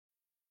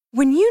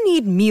When you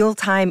need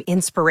mealtime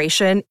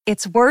inspiration,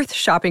 it's worth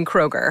shopping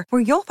Kroger,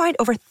 where you'll find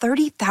over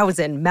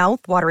 30,000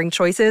 mouth-watering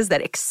choices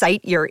that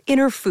excite your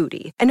inner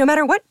foodie. And no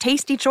matter what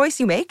tasty choice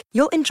you make,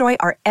 you'll enjoy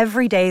our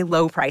everyday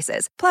low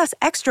prices, plus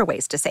extra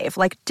ways to save,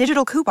 like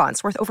digital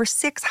coupons worth over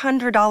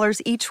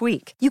 $600 each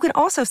week. You can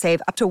also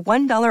save up to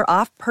 $1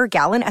 off per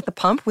gallon at the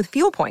pump with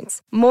fuel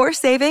points. More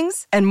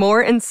savings and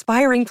more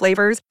inspiring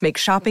flavors make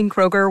shopping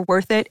Kroger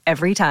worth it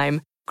every time.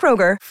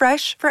 Kroger,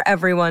 fresh for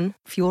everyone.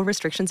 Fuel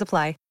restrictions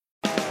apply.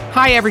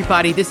 Hi,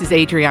 everybody. This is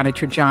Adriana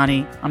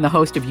Trajani. I'm the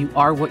host of You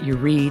Are What You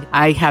Read.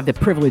 I have the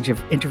privilege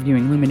of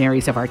interviewing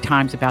luminaries of our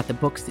times about the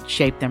books that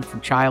shaped them from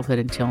childhood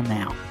until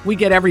now. We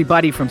get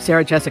everybody from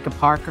Sarah Jessica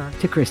Parker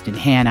to Kristen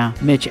Hanna,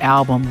 Mitch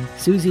Albom,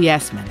 Susie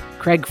Essman,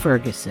 Craig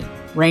Ferguson,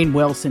 Rainn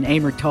Wilson,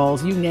 Amor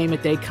Tolls, you name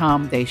it, they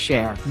come, they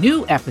share.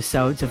 New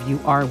episodes of You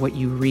Are What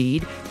You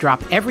Read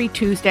drop every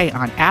Tuesday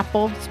on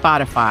Apple,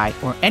 Spotify,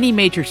 or any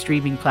major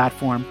streaming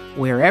platform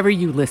wherever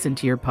you listen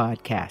to your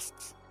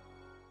podcasts.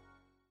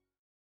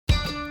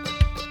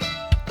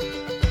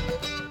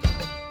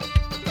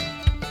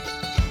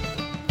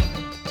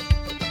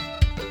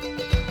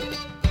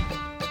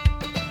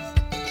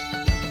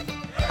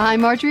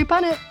 I'm Marjorie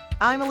Punnett.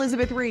 I'm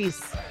Elizabeth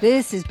Reese.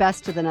 This is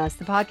Best of the Nest,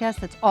 the podcast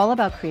that's all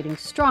about creating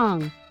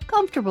strong,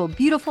 comfortable,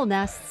 beautiful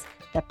nests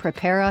that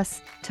prepare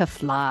us to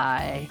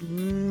fly.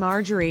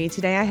 Marjorie,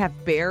 today I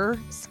have bare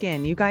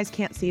skin. You guys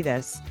can't see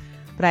this,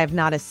 but I have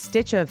not a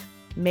stitch of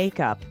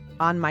makeup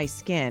on my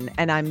skin.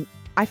 And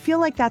I feel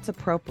like that's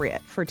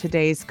appropriate for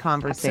today's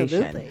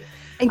conversation. Absolutely.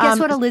 And guess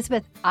what,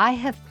 Elizabeth? I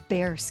have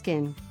bare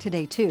skin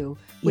today, too,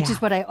 which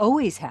is what I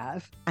always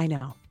have. I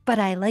know. But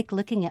I like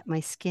looking at my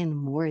skin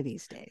more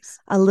these days.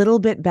 A little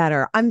bit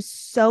better. I'm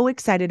so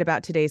excited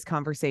about today's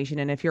conversation.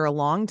 And if you're a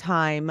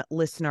longtime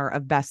listener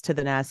of Best to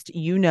the Nest,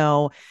 you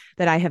know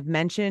that I have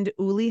mentioned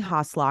Ulli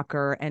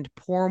Haslacher and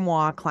Pour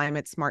Moi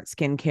Climate Smart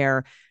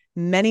Skincare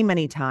many,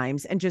 many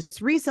times. And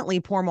just recently,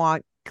 Pour Moi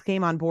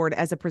came on board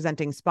as a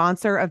presenting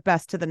sponsor of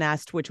Best to the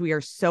Nest, which we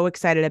are so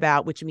excited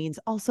about, which means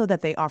also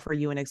that they offer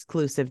you an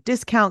exclusive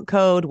discount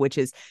code, which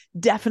is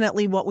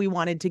definitely what we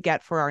wanted to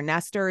get for our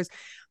nesters.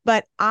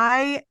 But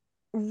I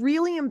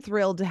really am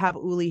thrilled to have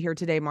Ulli here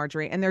today,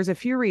 Marjorie. And there's a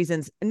few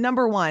reasons.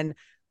 Number one,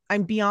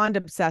 I'm beyond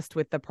obsessed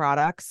with the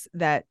products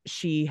that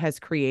she has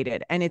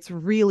created. And it's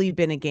really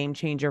been a game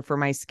changer for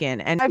my skin.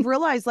 And I've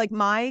realized, like,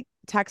 my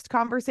text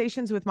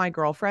conversations with my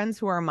girlfriends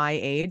who are my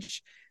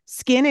age,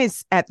 skin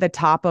is at the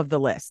top of the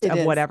list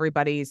of what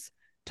everybody's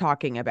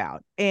talking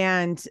about.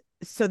 And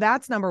so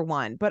that's number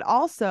one. But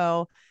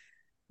also,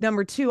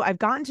 number two, I've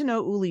gotten to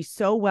know Ulli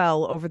so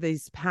well over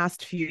these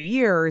past few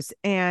years,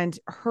 and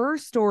her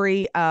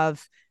story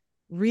of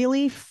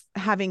really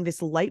having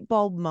this light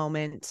bulb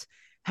moment,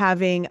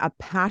 having a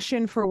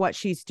passion for what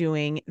she's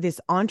doing, this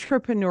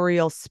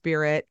entrepreneurial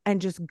spirit,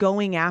 and just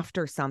going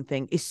after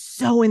something is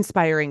so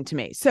inspiring to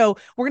me. So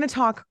we're going to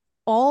talk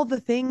all the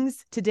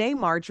things today,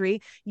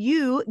 Marjorie.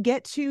 You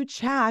get to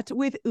chat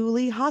with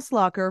Ulli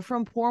Haslacher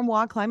from Pour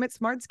Moi Climate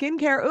Smart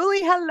Skincare.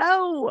 Ulli,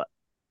 hello.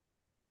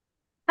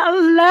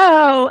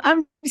 Hello.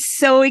 I'm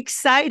so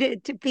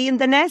excited to be in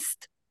the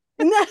nest.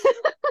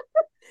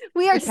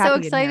 We are so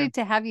excited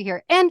to have you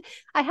here. And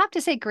I have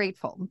to say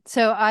grateful.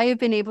 So I have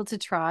been able to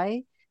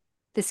try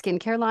the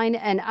skincare line,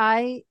 and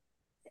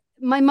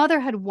my mother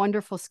had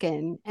wonderful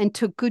skin and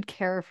took good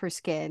care of her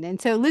skin.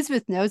 And so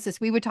Elizabeth knows this.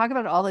 We would talk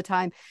about it all the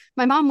time.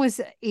 My mom was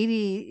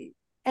 80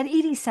 at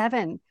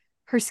 87.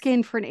 Her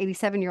skin for an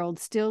 87-year-old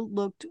still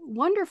looked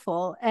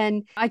wonderful.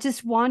 And I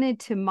just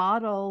wanted to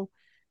model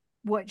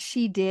what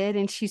she did.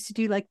 And she used to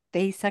do like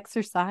face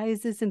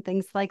exercises and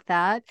things like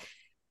that.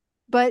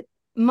 But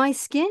my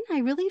skin, I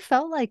really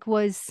felt like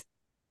was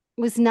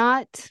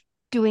not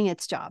doing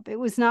its job. It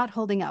was not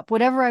holding up.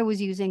 Whatever I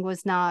was using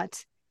was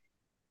not,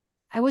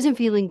 I wasn't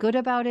feeling good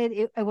about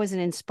it. I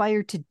wasn't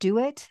inspired to do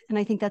it. And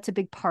I think that's a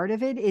big part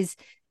of it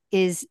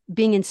is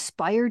being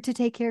inspired to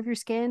take care of your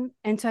skin.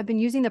 And so I've been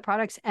using the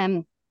products,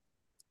 and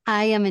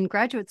I am in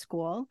graduate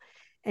school.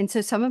 And so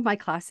some of my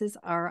classes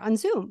are on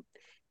Zoom.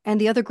 And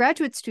the other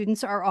graduate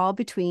students are all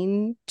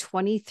between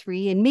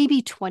 23 and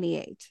maybe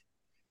 28.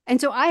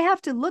 And so I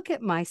have to look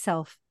at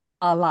myself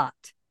a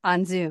lot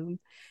on Zoom.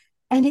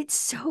 And it's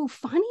so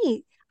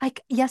funny.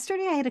 Like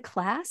yesterday I had a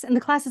class, and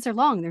the classes are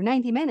long. They're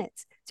 90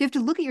 minutes. So you have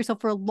to look at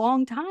yourself for a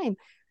long time.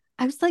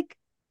 I was like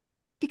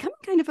becoming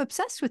kind of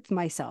obsessed with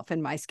myself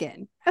and my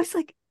skin. I was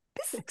like,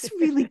 this looks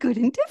really good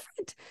and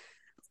different.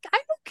 I'm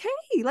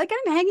okay. Like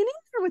I'm hanging in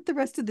there with the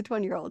rest of the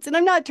 20-year-olds. And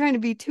I'm not trying to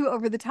be too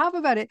over the top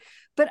about it,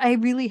 but I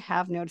really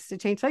have noticed a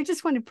change. So I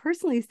just want to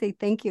personally say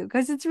thank you,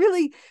 because it's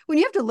really, when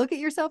you have to look at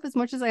yourself as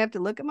much as I have to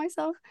look at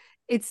myself,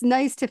 it's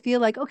nice to feel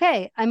like,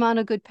 okay, I'm on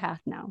a good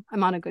path now.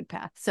 I'm on a good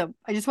path. So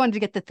I just wanted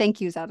to get the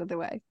thank yous out of the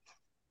way.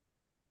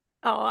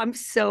 Oh, I'm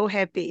so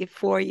happy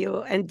for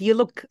you. And you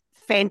look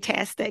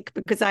fantastic,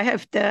 because I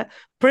have the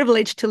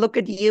privilege to look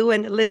at you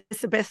and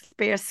Elizabeth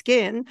bare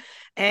skin,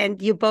 and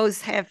you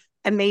both have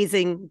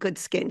amazing, good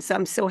skin. So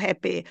I'm so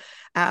happy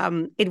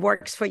it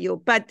works for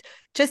you. But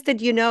just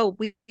that you know,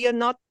 we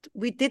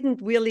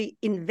didn't really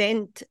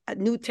invent a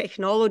new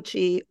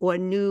technology or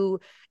new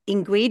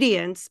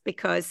ingredients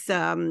because,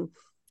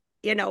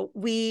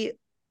 we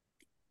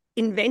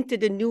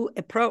invented a new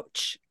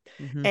approach.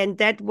 Mm-hmm. And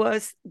that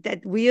was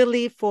that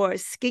really for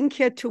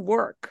skincare to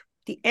work,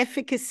 the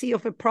efficacy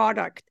of a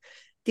product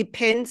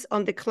depends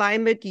on the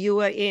climate you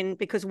are in,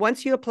 because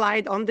once you apply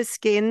it on the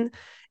skin,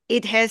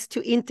 it has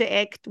to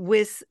interact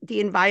with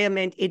the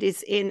environment it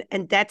is in.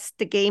 And that's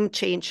the game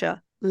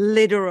changer,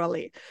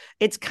 literally.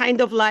 It's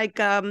kind of like,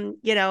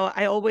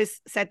 I always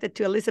said that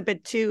to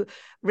Elizabeth too.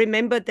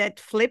 Remember that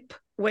flip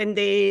when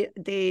they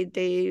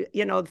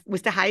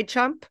with the high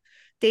jump,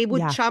 they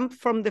would jump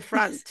from the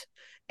front.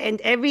 And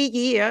every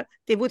year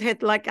they would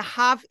have like a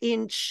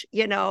half-inch,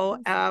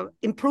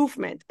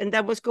 improvement. And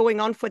that was going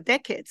on for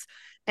decades.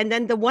 And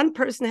then the one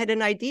person had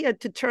an idea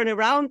to turn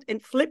around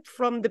and flip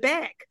from the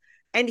back.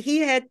 And he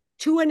had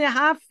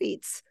 2.5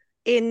 feet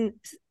in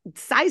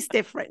size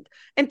different.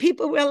 And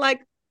people were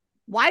like,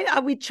 why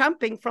are we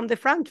jumping from the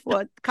front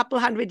for a couple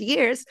 100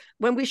 years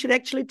when we should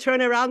actually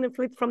turn around and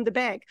flip from the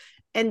back?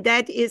 And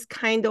that is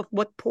kind of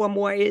what Pour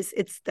More is.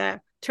 It's the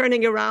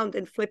turning around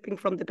and flipping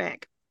from the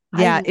back.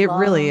 Yeah, it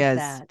really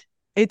is.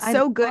 It's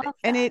so good.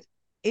 And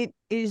it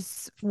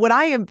is what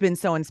I have been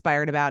so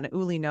inspired about, and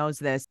Ulli knows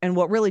this, and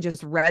what really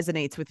just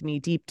resonates with me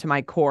deep to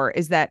my core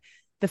is that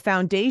the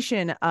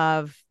foundation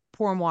of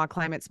Pour Moi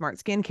Climate Smart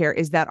Skincare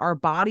is that our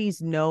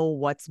bodies know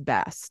what's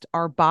best.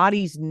 Our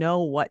bodies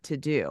know what to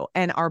do,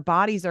 and our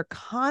bodies are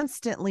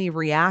constantly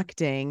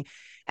reacting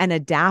and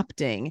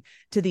adapting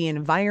to the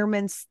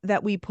environments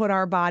that we put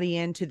our body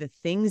into, the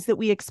things that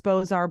we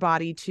expose our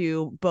body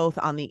to, both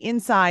on the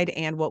inside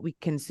and what we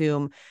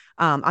consume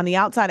on the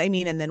outside,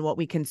 and then what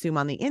we consume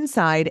on the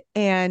inside.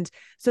 And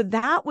so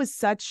that was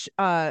such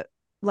a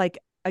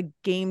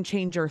game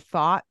changer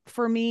thought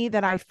for me,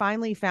 that I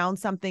finally found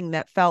something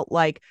that felt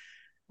like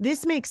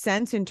this makes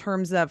sense in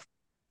terms of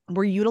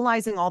we're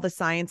utilizing all the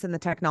science and the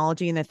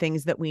technology and the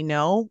things that we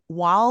know,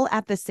 while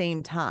at the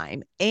same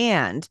time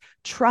and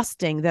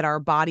trusting that our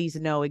bodies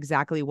know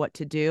exactly what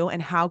to do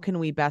and how can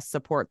we best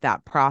support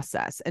that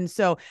process. And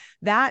so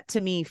that,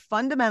 to me,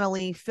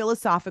 fundamentally,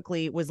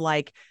 philosophically, was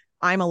like,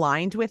 I'm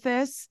aligned with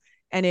this.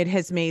 And it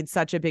has made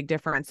such a big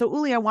difference. So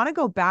Ulli, I want to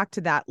go back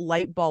to that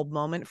light bulb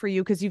moment for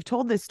you, because you've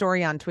told this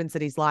story on Twin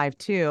Cities Live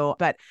too,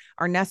 but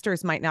our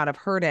nesters might not have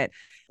heard it.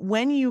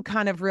 When you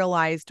kind of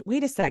realized,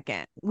 wait a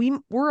second,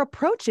 we're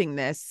approaching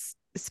this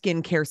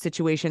skincare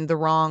situation the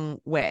wrong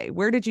way.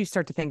 Where did you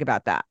start to think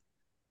about that?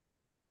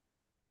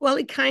 Well,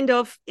 it kind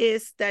of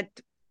is that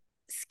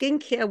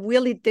skincare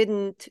really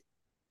didn't,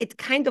 it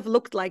kind of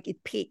looked like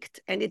it peaked,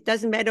 and it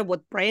doesn't matter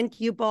what brand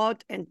you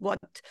bought and what,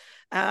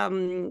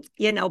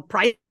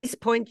 price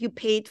point you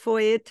paid for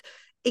it.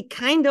 It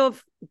kind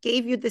of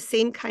gave you the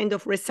same kind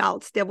of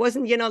results. There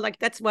wasn't,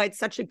 that's why it's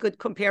such a good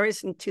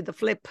comparison to the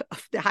flip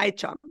of the high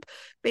jump.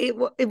 But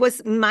it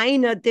was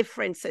minor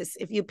differences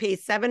if you pay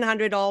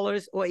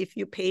 $700 or if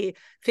you pay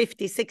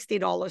 $50,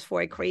 $60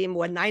 for a cream,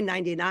 or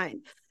 $9.99.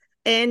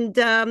 And,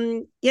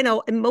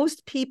 and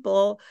most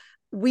people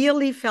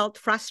really felt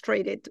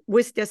frustrated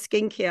with their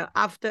skincare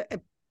after a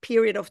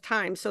period of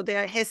time. So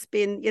there has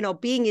been,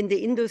 being in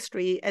the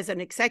industry as an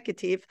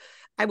executive,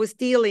 I was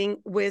dealing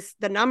with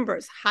the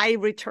numbers, high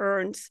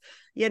returns,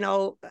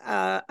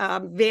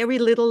 very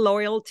little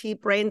loyalty,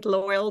 brand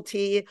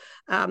loyalty.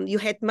 You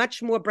had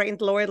much more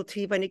brand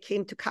loyalty when it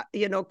came to,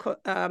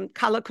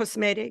 color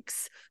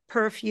cosmetics,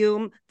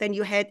 perfume, than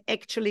you had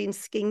actually in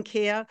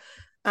skincare.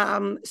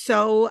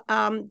 So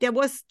there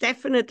was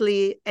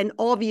definitely an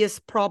obvious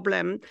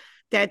problem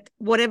that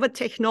whatever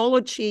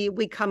technology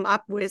we come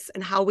up with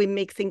and how we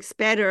make things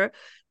better,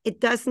 it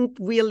doesn't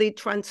really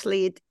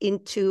translate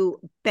into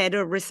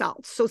better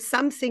results. So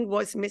something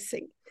was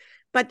missing.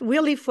 But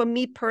really, for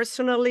me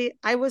personally,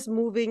 I was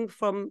moving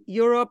from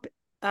Europe,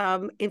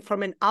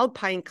 from an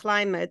alpine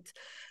climate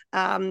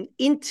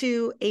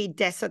into a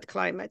desert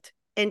climate.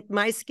 And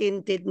my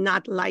skin did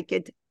not like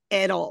it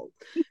at all.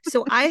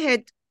 So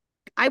I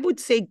would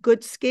say,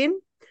 good skin.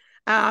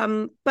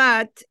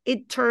 But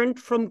it turned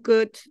from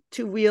good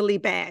to really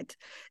bad.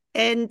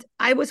 And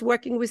I was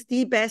working with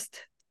the best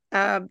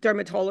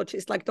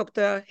dermatologists, like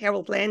Dr.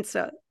 Harold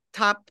Lancer,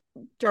 top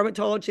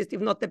dermatologist,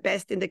 if not the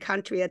best in the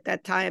country at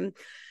that time.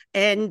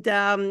 And,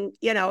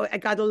 I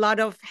got a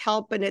lot of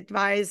help and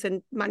advice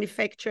and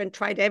manufacture and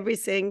tried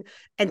everything,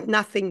 and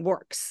nothing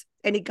works.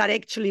 And it got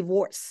actually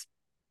worse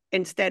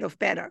instead of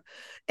better.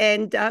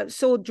 And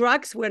so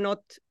drugs were not,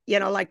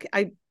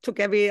 I took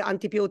every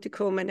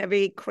antibioticum and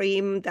every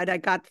cream that I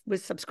got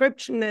with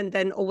subscription and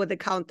then over the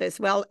counter as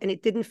well. And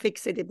it didn't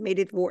fix it. It made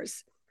it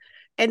worse.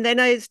 And then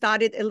I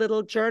started a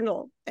little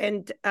journal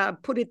and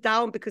put it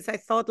down, because I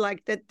thought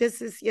that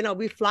this is,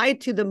 we fly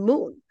to the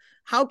moon.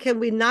 How can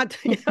we not,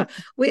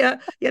 we are,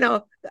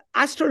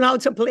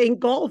 astronauts are playing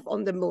golf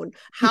on the moon.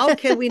 How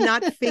can we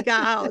not figure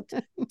out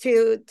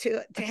to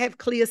have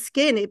clear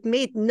skin? It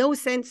made no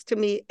sense to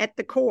me at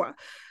the core.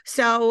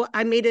 So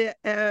I made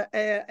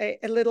a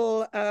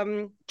little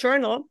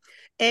journal,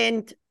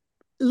 and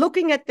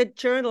looking at the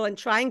journal and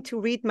trying to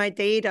read my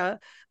data,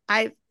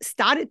 I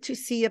started to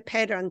see a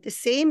pattern. The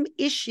same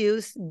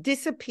issues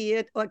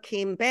disappeared or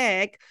came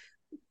back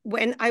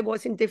when I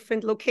was in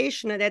different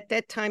locations. And at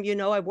that time,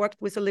 I worked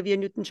with Olivia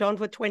Newton-John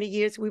for 20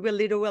 years. We were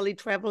literally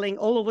traveling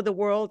all over the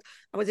world.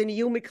 I was in a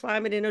humid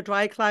climate, in a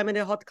dry climate,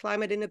 a hot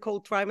climate, in a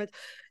cold climate.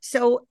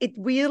 So it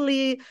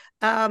really,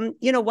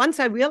 once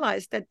I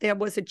realized that there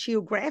was a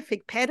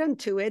geographic pattern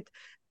to it,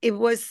 it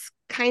was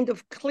kind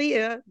of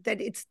clear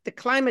that it's the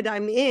climate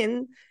I'm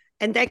in.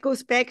 And that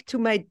goes back to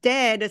my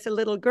dad as a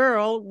little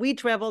girl. We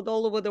traveled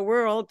all over the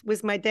world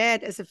with my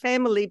dad as a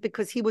family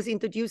because he was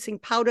introducing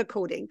powder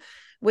coating,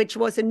 which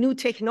was a new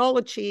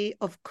technology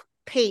of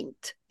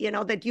paint,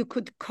 that you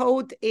could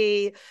coat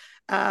a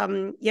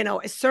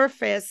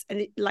surface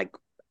and like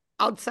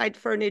outside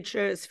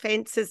furniture,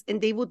 fences,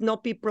 and they would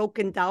not be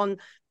broken down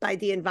by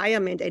the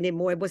environment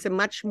anymore. It was a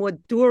much more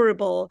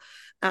durable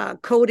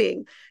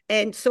coating.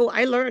 And so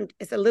I learned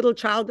as a little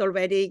child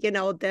already,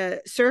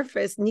 the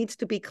surface needs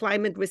to be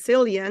climate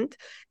resilient,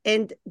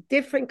 and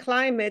different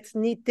climates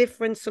need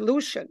different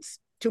solutions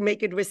to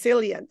make it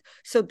resilient.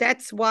 So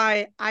that's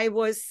why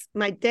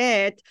my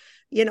dad,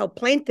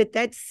 planted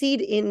that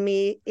seed in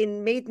me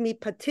and made me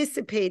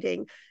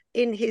participating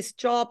in his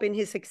job, in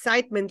his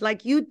excitement,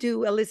 like you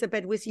do,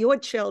 Elizabeth, with your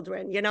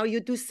children. You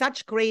do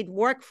such great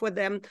work for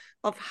them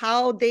of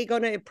how they're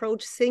going to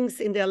approach things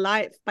in their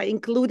life by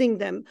including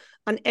them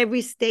on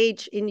every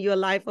stage in your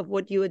life of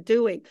what you are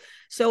doing.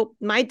 So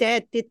my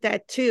dad did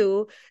that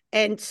too.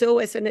 And so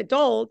as an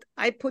adult,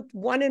 I put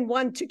one and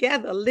one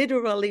together,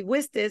 literally,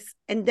 with this.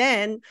 And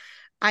then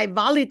I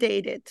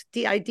validated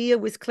the idea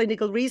with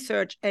clinical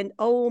research, and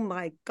oh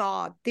my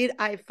God, did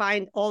I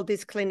find all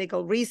this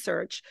clinical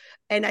research.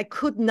 And I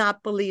could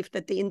not believe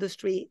that the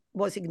industry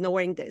was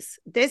ignoring this.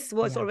 This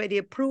was already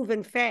a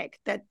proven fact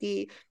that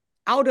the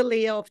outer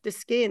layer of the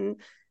skin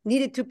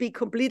needed to be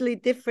completely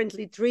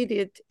differently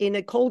treated in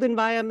a cold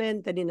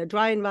environment than in a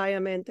dry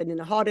environment and in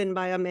a hot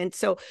environment.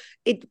 So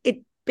it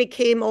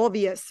became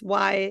obvious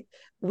why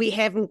we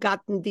haven't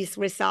gotten these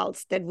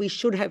results that we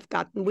should have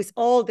gotten with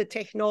all the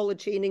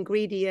technology and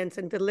ingredients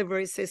and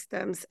delivery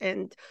systems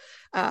and,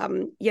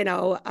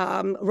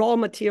 raw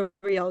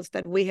materials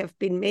that we have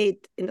been made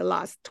in the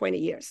last 20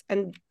 years.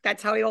 And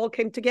that's how it all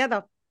came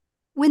together.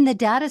 When the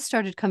data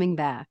started coming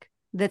back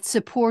that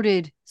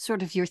supported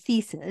sort of your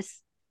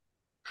thesis,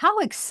 how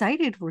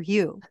excited were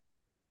you?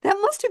 That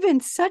must have been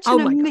such an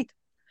amazing...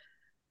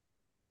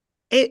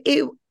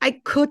 I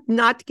could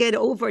not get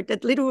over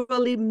that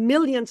literally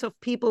millions of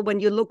people, when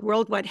you look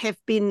worldwide, have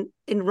been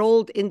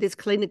enrolled in these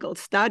clinical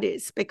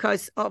studies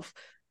because of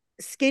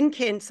skin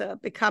cancer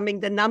becoming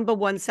the number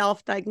one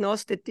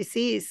self-diagnosed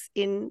disease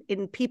in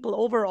people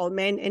overall,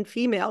 men and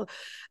female.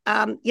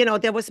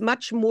 There was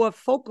much more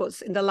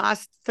focus in the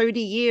last 30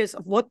 years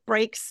of what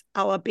breaks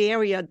our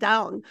barrier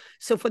down.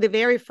 So for the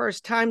very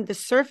first time, the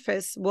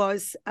surface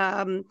was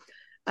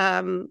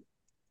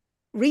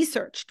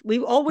researched.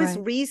 We've always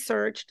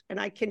researched, and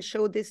I can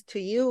show this to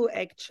you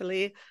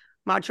actually,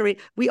 Marjorie.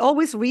 We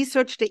always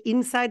research the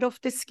inside of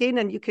the skin,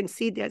 and you can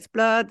see there's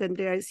blood and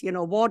there's,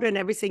 water and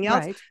everything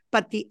else. Right.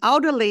 But the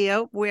outer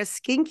layer where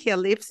skincare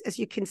lives, as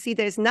you can see,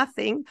 there's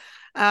nothing.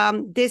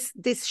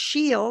 This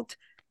shield,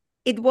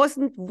 it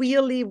wasn't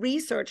really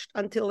researched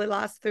until the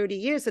last 30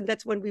 years. And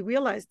that's when we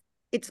realized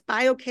it's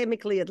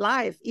biochemically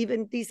alive.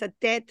 Even these are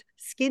dead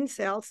skin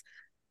cells.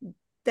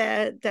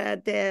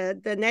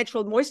 The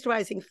natural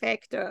moisturizing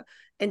factor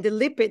and the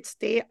lipids,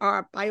 they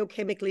are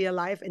biochemically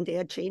alive and they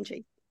are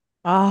changing.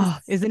 Oh,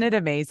 isn't it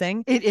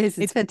amazing? It is.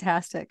 It's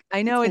fantastic.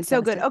 I know, it's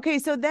so good. Okay,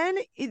 so then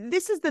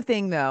this is the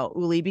thing though,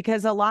 Ulli,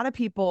 because a lot of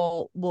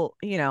people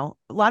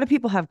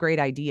have great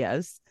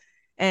ideas.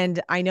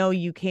 And I know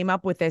you came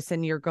up with this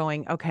and you're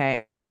going,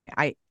 okay,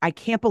 I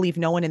can't believe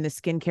no one in the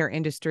skincare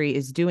industry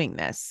is doing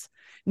this.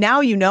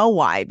 Now you know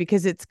why,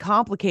 because it's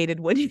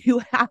complicated when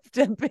you have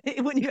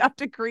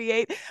to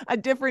create a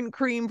different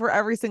cream for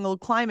every single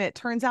climate.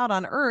 Turns out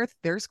on Earth,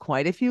 there's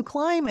quite a few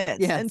climates.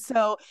 Yes. And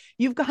so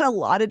you've got a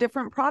lot of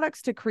different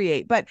products to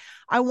create. But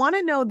I want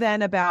to know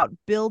then about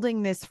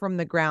building this from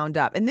the ground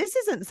up. And this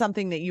isn't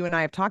something that you and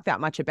I have talked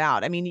that much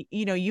about. I mean,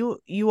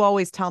 you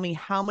always tell me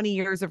how many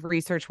years of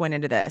research went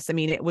into this. I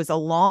mean, it was a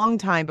long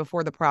time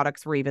before the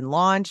products were even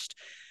launched.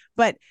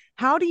 But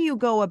how do you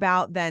go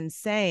about then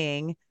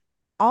saying,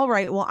 all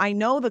right, well, I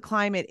know the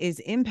climate is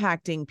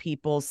impacting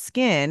people's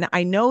skin.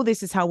 I know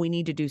this is how we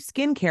need to do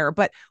skincare,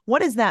 but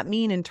what does that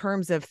mean in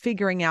terms of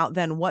figuring out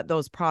then what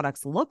those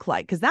products look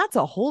like? Because that's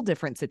a whole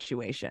different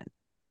situation.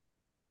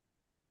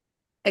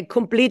 A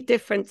complete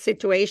different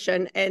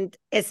situation. And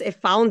as a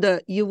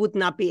founder, you would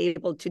not be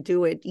able to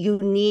do it. You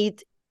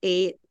need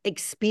a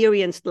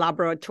experienced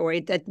laboratory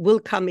that will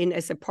come in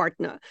as a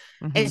partner.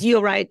 Mm-hmm. As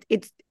you're right,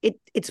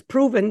 it's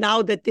proven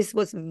now that this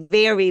was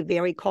very,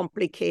 very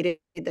complicated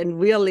and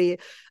really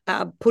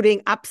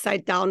putting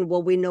upside down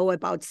what we know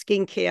about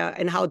skincare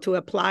and how to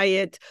apply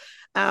it.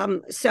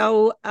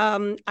 So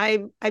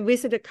I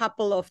visited a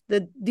couple of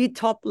the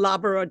top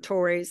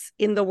laboratories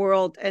in the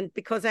world, and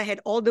because I had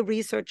all the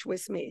research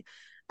with me,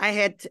 I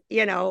had,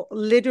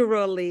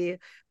 literally,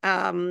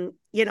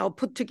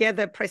 put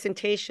together a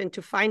presentation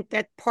to find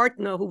that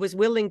partner who was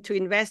willing to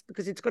invest,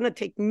 because it's going to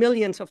take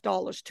millions of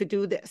dollars to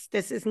do this.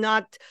 This is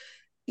not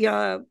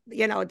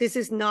this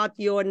is not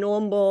your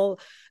normal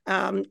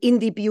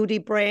indie beauty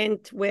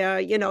brand where,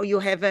 you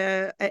have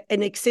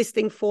an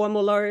existing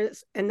formula,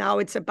 and now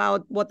it's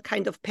about what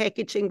kind of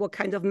packaging, what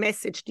kind of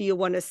message do you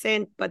want to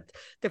send. But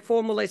the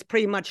formula is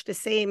pretty much the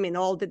same in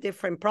all the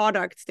different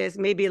products. There's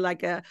maybe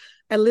like a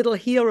little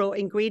hero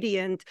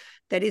ingredient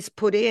that is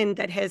put in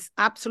that has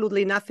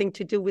absolutely nothing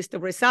to do with the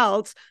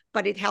results,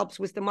 but it helps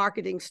with the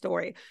marketing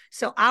story.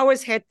 So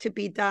ours had to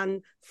be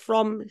done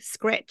from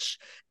scratch.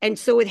 And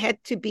so it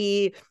had to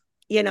be,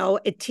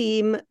 a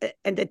team,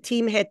 and the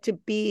team had to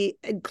be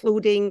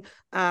including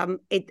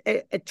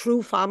a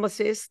true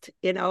pharmacist.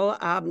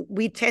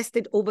 We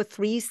tested over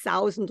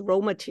 3,000 raw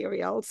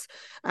materials.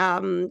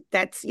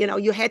 That's,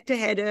 you had to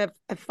have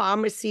a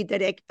pharmacy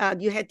that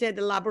you had to have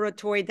a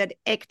laboratory that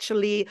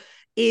actually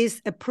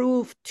is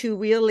approved to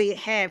really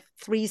have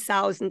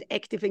 3,000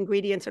 active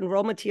ingredients and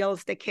raw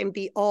materials that can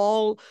be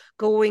all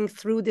going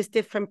through this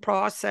different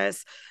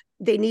process.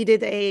 They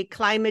needed a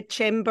climate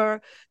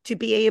chamber to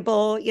be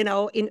able,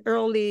 in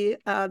early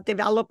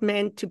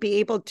development, to be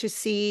able to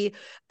see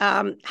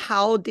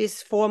how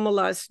these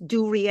formulas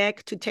do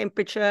react to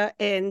temperature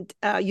and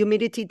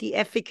humidity, the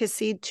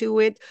efficacy to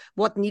it,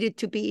 what needed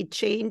to be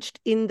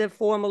changed in the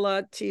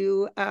formula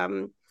to,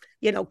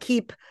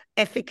 keep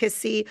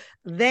efficacy.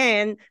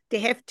 Then they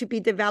have to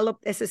be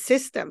developed as a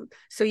system.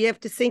 So you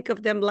have to think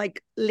of them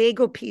like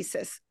Lego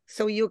pieces.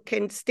 So you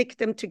can stick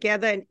them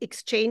together and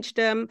exchange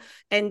them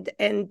and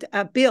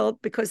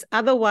build, because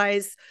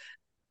otherwise,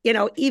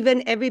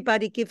 even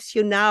everybody gives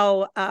you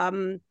now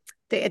the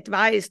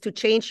advice to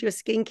change your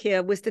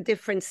skincare with the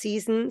different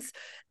seasons.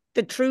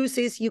 The truth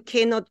is you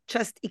cannot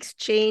just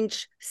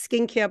exchange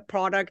skincare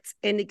products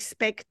and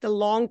expect the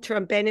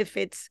long-term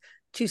benefits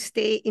to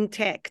stay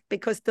intact,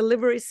 because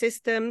delivery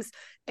systems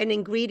and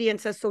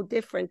ingredients are so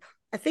different.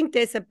 I think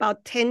there's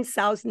about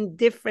 10,000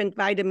 different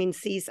vitamin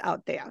C's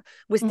out there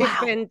with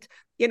different,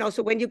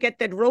 so when you get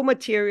that raw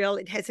material,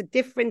 it has a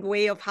different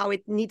way of how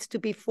it needs to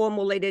be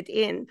formulated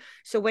in.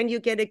 So when you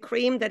get a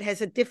cream that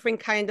has a different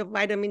kind of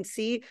vitamin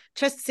C,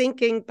 just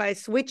thinking by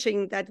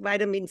switching that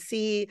vitamin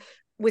C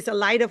with a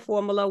lighter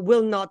formula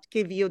will not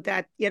give you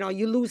that,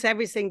 you lose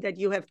everything that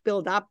you have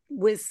built up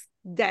with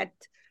that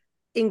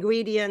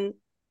ingredient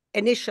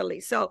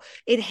initially. So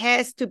it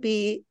has to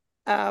be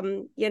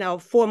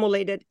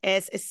formulated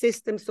as a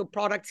system so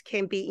products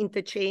can be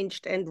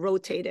interchanged and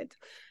rotated.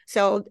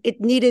 So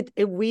it needed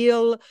a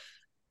real,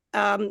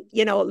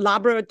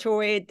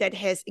 laboratory that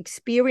has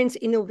experience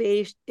in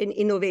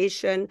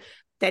innovation,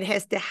 that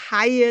has the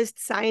highest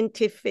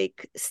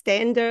scientific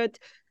standard,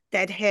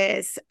 that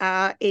has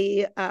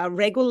a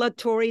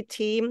regulatory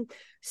team.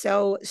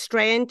 So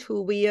Strand,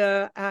 who we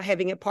are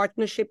having a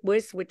partnership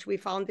with, which we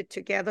founded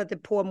together, the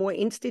Pour More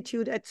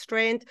Institute at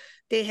Strand,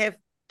 they have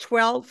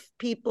 12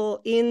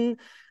 people in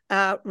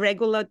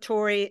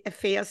regulatory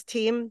affairs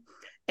team.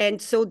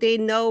 And so they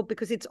know,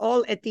 because it's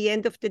all at the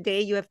end of the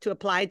day, you have to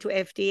apply to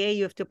FDA,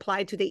 you have to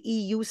apply to the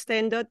EU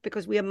standard,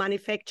 because we are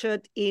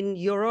manufactured in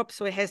Europe.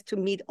 So it has to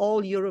meet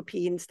all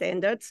European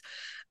standards.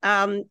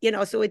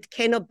 So it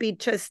cannot be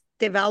just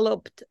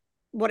developed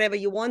whatever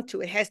you want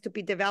to. It has to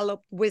be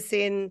developed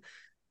within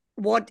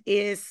what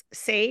is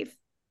safe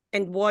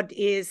and what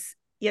is,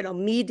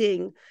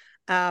 meeting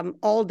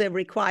all the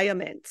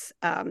requirements.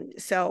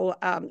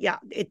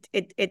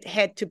 It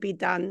had to be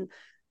done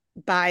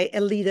by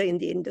a leader in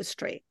the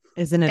industry.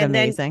 Isn't it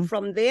amazing? Then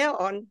from there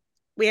on,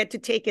 we had to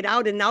take it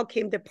out, and now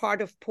came the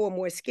part of Pour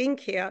More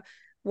Skincare.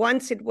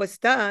 Once it was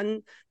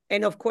done,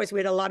 and of course we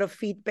had a lot of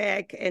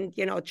feedback and,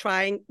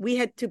 we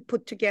had to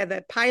put together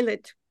a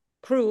pilot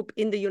group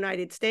in the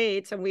United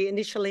States, and we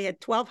initially had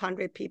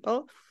 1,200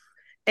 people.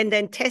 And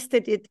then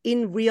tested it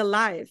in real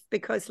life,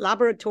 because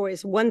laboratory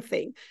is one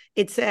thing.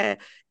 It's a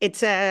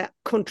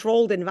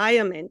controlled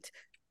environment.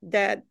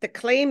 The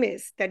claim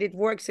is that it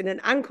works in an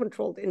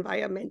uncontrolled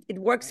environment. It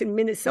works in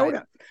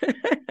Minnesota.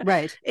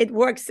 Right. It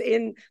works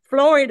in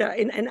Florida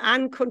in an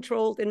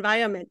uncontrolled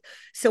environment.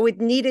 So it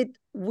needed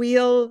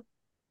real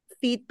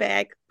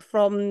feedback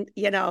from,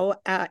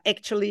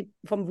 actually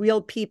from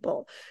real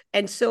people.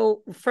 And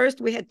so first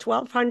we had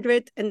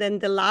 1,200, and then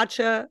the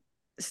larger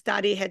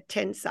study had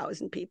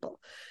 10,000 people.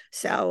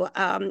 So,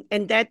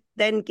 and that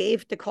then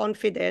gave the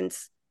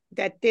confidence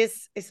that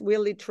this is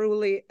really,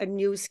 truly a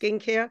new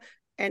skincare.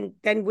 And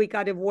then we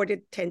got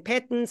awarded 10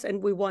 patents,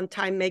 and we won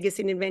Time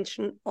Magazine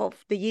Invention of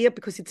the Year,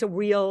 because it's a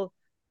real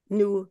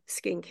new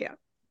skincare.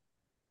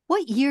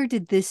 What year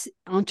did this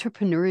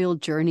entrepreneurial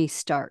journey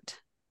start?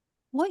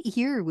 What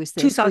year was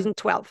this?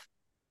 2012.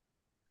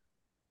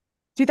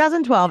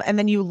 2012, and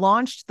then you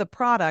launched the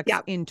products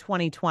Yeah. in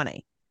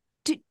 2020.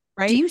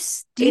 Right? Do you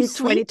in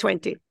sleep?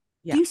 2020.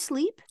 Yeah. Do you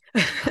sleep?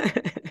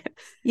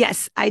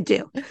 Yes, I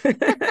do.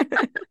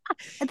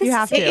 You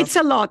have to. It's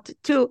a lot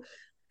to,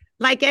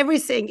 like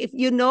everything. If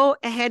you know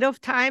ahead of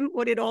time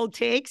what it all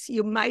takes,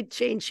 you might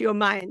change your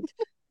mind.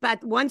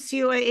 But once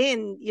you are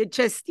in, you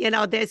just,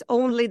 there's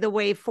only the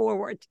way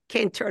forward.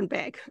 Can't turn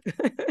back.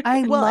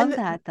 I love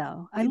that,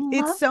 though.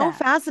 It's so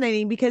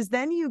fascinating because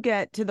then you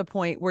get to the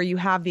point where you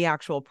have the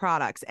actual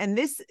products. And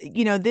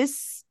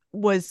this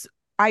was,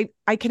 I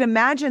can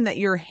imagine that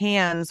your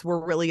hands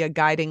were really a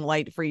guiding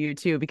light for you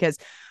too, because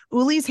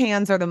Ulli's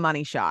hands are the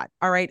money shot.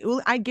 All right.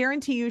 I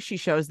guarantee you she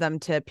shows them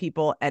to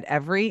people at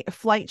every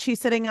flight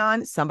she's sitting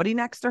on. Somebody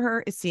next to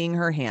her is seeing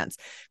her hands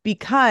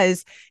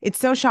because it's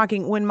so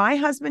shocking. When my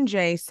husband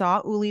Jay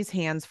saw Ulli's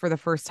hands for the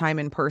first time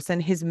in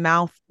person, his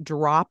mouth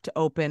dropped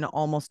open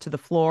almost to the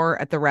floor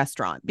at the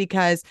restaurant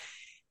because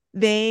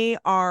they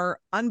are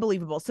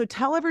unbelievable. So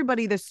tell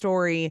everybody the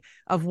story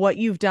of what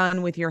you've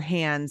done with your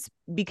hands,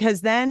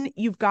 because then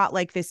you've got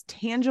like this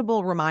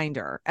tangible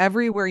reminder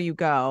everywhere you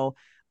go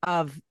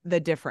of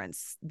the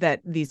difference that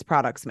these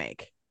products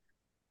make.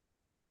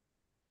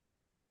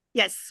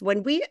 Yes,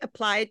 when we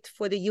applied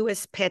for the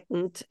US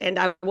patent, and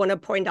I want to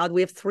point out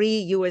we have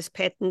 3 US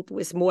patents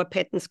with more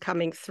patents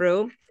coming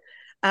through,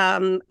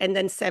 and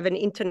then 7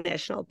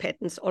 international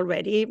patents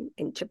already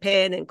in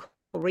Japan and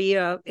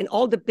Korea, in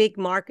all the big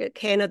market,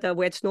 Canada,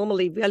 where it's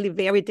normally really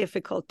very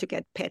difficult to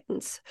get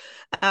patents.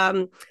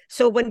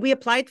 So when we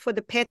applied for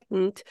the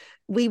patent,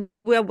 we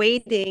were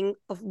waiting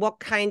of what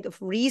kind of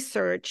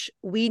research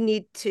we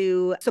need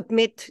to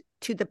submit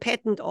to the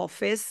patent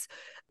office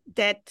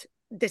that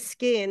the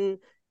skin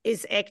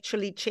is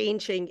actually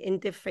changing in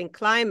different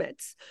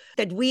climates,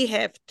 that we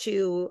have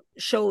to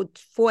show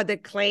for the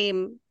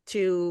claim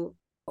to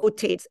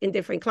rotate in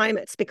different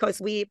climates, because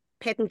we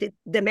patented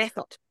the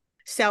method.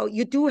 So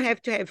you do have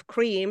to have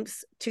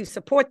creams to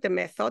support the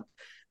method.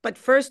 But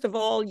first of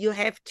all, you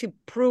have to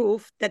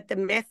prove that the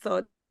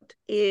method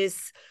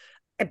is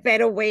a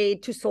better way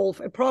to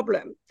solve a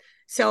problem.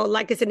 So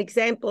like as an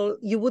example,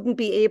 you wouldn't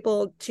be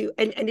able to,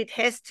 and it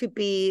has to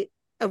be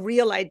a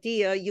real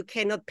idea. You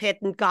cannot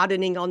patent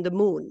gardening on the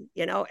moon,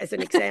 as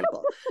an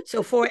example.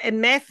 So for a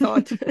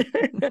method,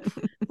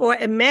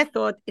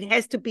 it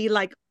has to be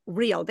like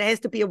real. There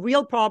has to be a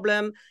real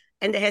problem,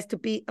 and there has to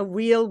be a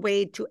real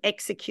way to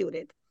execute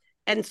it.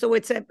 And so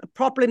it's a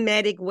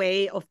problematic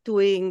way of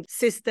doing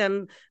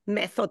system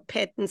method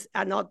patents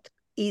are not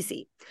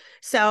easy.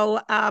 So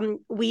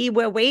we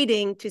were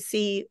waiting to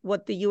see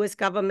what the US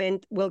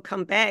government will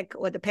come back,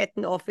 or the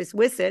patent office,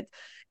 with it.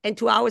 And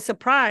to our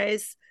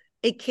surprise,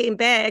 it came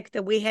back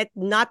that we had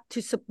not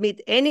to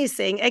submit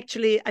anything.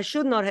 Actually, I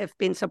should not have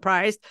been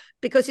surprised,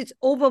 because it's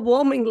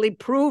overwhelmingly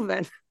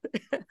proven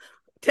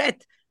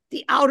that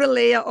the outer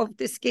layer of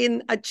the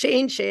skin are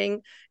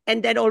changing,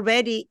 and that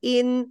already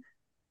in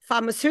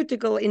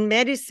pharmaceutical, in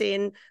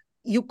medicine,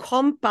 you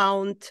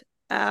compound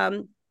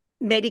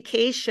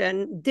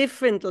medication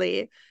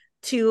differently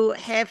to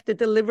have the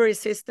delivery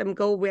system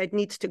go where it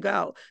needs to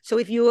go. So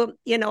if you,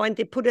 and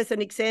they put as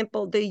an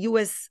example, the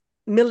US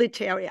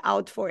military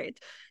out for it.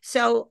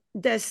 So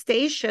the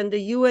station,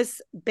 the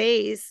US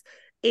base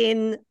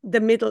in the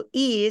Middle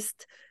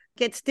East,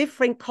 gets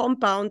different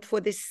compound for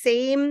the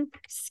same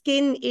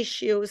skin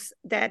issues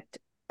that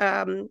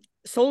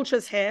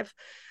soldiers have.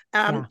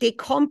 They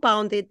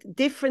compound it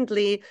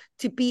differently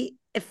to be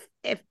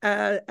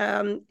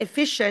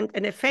efficient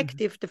and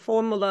effective, the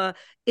formula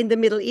in the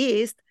Middle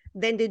East,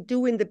 than they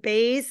do in the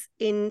base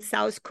in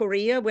South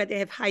Korea, where they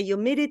have high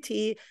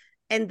humidity,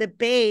 and the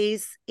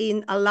base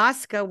in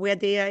Alaska, where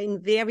they are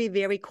in very,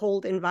 very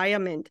cold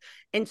environment.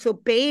 And so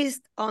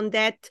based on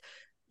that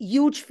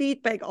huge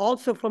feedback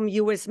also from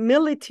US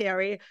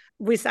military,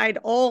 beside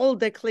all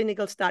the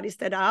clinical studies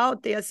that are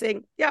out there,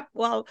 saying, yeah,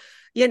 well,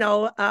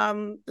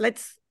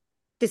 let's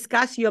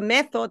discuss your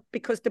method,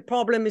 because the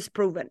problem is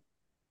proven.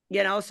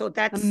 So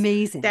that's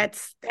amazing. That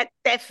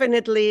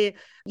definitely,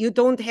 you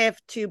don't have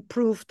to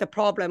prove the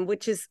problem,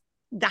 which is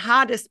the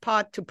hardest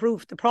part, to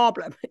prove the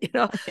problem,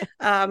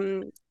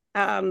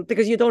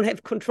 because you don't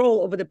have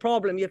control over the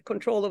problem. You have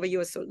control over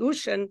your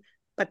solution,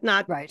 but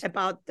not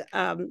about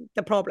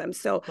the problem.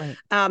 So,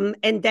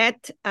 and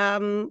that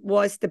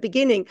was the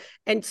beginning.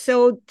 And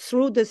so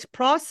through this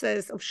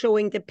process of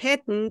showing the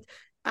patent,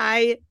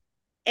 I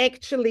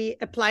actually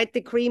applied the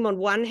cream on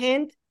one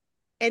hand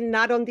and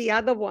not on the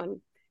other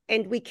one.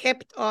 And we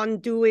kept on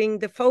doing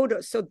the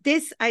photos. So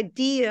this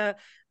idea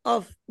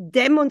of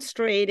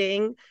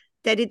demonstrating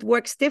that it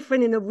works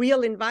different in a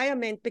real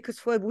environment, because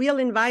for a real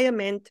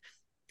environment,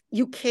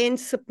 you can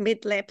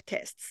submit lab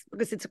tests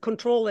because it's a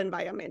control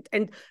environment.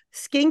 And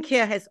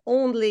skincare has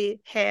only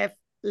have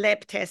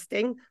lab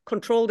testing,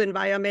 controlled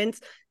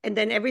environments, and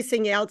then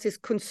everything else is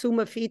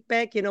consumer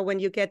feedback, when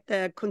you get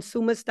the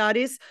consumer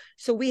studies.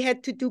 So we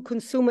had to do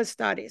consumer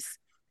studies.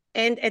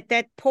 And at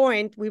that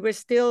point, we were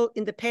still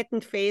in the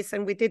patent phase,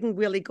 and we didn't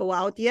really go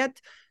out yet.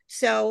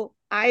 So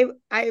I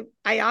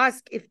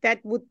asked if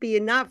that would be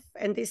enough,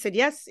 and they said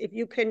yes, if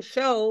you can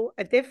show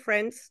a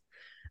difference.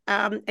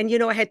 And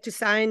I had to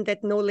sign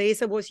that no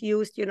laser was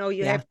used.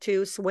 You have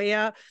to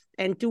swear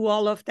and do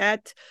all of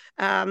that.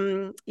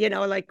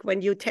 Like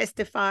when you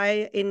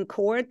testify in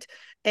court,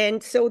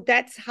 and so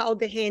that's how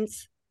the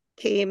hands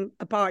came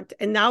apart.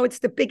 And now it's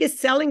the biggest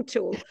selling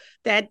tool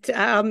that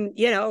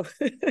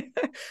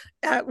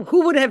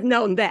who would have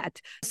known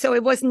that? So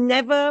it was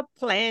never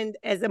planned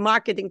as a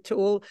marketing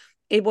tool.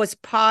 It was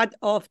part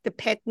of the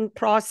patent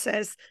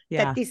process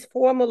that these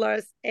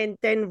formulas and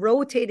then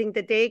rotating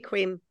the day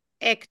cream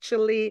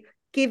actually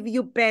give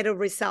you better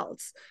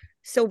results.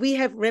 So we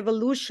have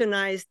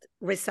revolutionized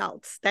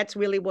results. That's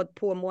really what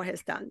Pour More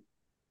has done.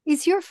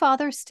 Is your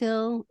father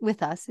still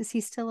with us? Is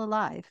he still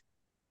alive?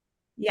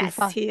 Yes,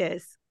 he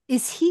is.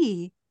 Is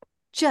he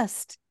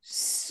just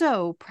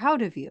so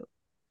proud of you?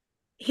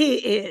 He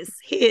is.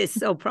 He is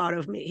so proud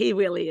of me. He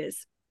really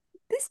is.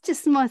 This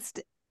just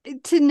must,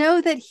 to know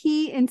that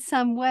he in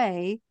some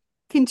way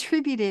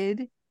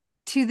contributed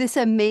to this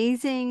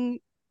amazing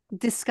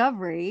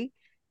discovery,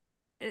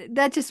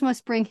 that just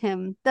must bring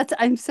him.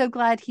 I'm so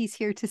glad he's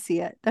here to see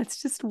it. That's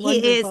just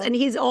wonderful. He is, and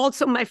he's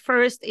also my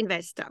first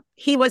investor.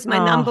 He was my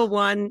number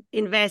one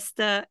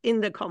investor in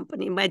the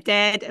company, my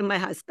dad and my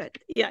husband.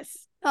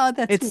 Yes. Oh,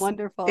 it's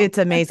wonderful. It's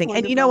amazing.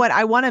 And you know what?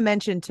 I want to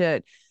mention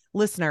to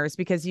listeners,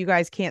 because you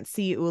guys can't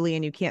see Ulli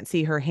and you can't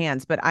see her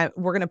hands, but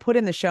we're going to put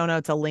in the show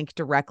notes a link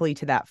directly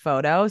to that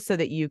photo so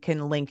that you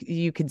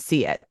can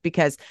see it,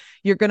 because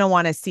you're going to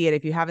want to see it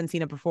if you haven't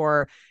seen it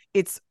before.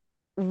 It's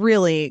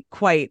really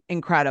quite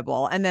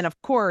incredible. And then of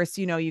course,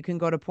 you can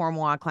go to Pour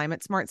Moi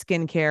Climate Smart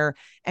Skincare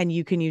and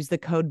you can use the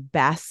code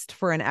BEST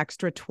for an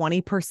extra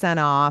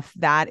 20% off.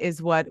 That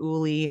is what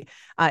Ulli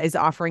is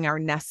offering our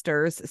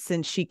nesters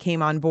since she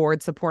came on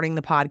board supporting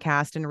the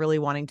podcast and really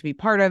wanting to be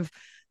part of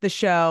the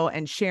show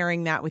and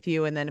sharing that with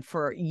you. And then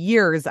for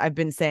years, I've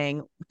been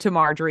saying to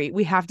Marjorie,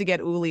 we have to get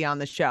Ulli on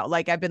the show.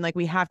 I've been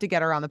we have to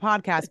get her on the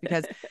podcast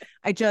because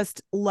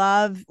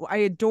I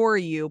adore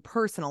you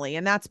personally.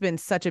 And that's been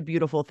such a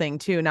beautiful thing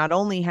too. Not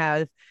only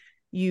have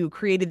you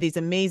created these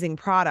amazing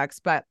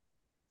products, but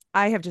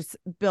I have just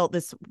built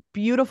this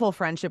beautiful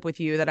friendship with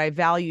you that I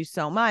value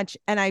so much.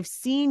 And I've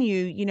seen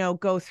you,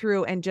 go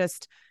through and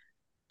just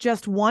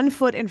one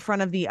foot in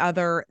front of the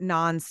other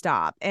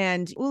nonstop.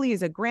 And Ulli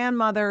is a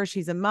grandmother.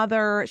 She's a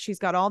mother. She's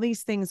got all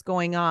these things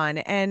going on.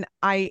 And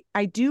I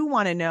do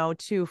want to know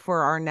too,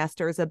 for our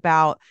nesters,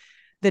 about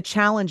the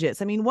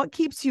challenges. I mean, what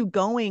keeps you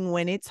going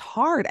when it's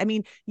hard? I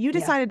mean, you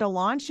decided to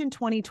launch in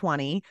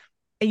 2020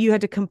 and you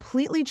had to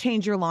completely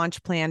change your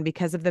launch plan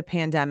because of the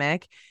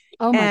pandemic.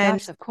 Oh my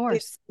gosh, of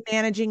course.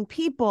 Managing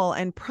people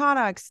and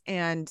products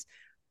and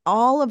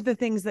all of the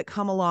things that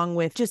come along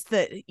with just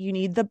that you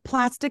need the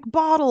plastic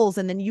bottles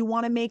and then you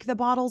want to make the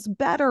bottles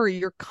better.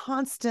 You're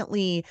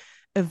constantly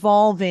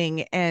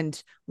evolving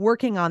and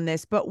working on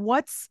this. But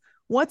what's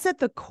at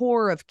the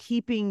core of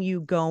keeping you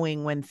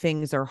going when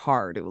things are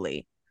hard,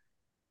 Ulli?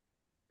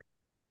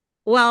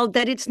 Well,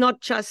 that it's not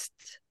just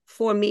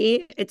for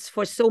me. It's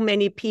for so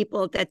many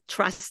people that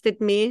trusted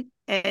me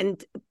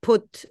and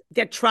put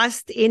their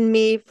trust in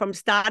me from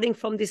starting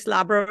from this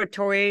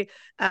laboratory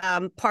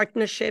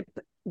partnership.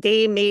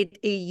 They made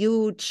a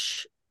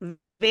huge,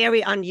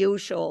 very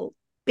unusual,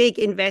 big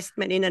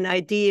investment in an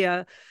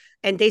idea.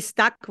 And they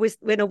stuck with,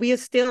 we are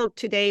still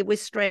today with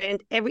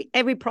Strand.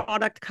 Every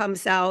product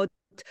comes out.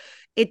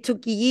 It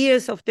took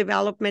years of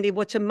development. It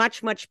was a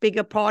much, much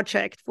bigger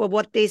project for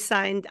what they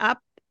signed up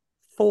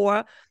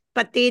for.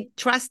 But they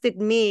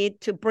trusted me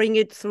to bring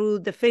it through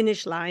the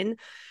finish line.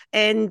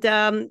 And,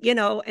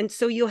 and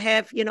so you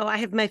have, I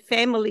have my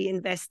family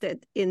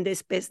invested in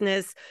this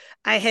business.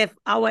 I have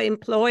our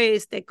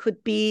employees that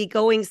could be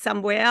going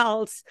somewhere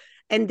else,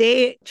 and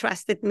they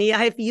trusted me.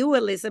 I have you,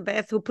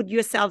 Elizabeth, who put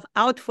yourself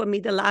out for me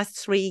the last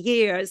 3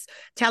 years,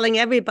 telling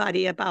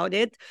everybody about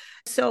it.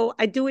 So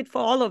I do it for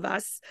all of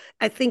us.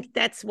 I think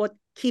that's what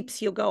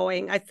keeps you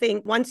going. I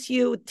think once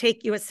you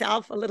take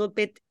yourself a little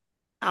bit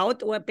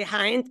out or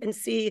behind and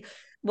see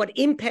what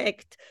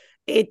impact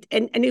it,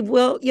 and it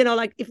will,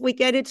 if we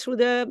get it through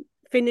the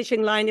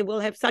finishing line, it will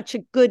have such a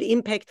good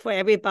impact for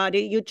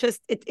everybody.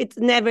 It's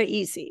never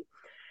easy.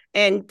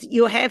 And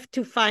you have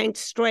to find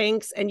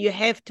strengths and you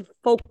have to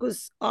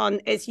focus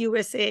on, as you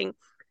were saying,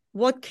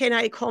 what can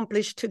I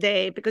accomplish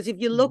today? Because if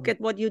you look at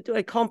what you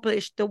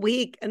accomplish the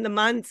week and the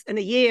months and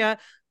a year,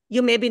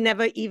 you maybe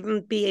never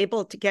even be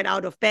able to get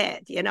out of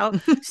bed,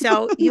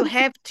 So you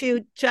have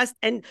to just,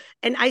 and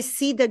I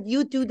see that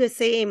you do the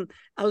same,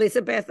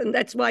 Elizabeth, and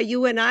that's why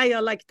you and I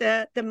are like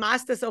the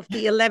masters of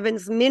the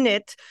 11th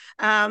minute,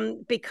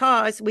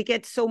 because we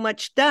get so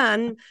much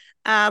done,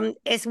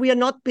 as we are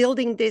not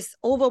building this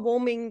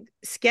overwhelming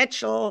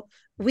schedule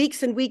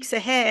weeks and weeks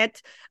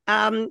ahead,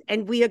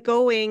 and we are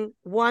going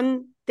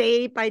one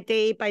day by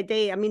day by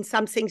day. I mean,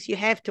 some things you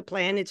have to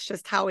plan, it's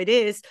just how it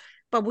is.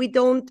 But we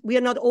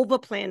are not over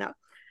planner.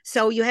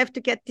 So you have to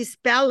get this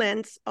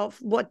balance of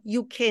what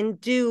you can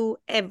do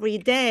every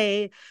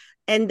day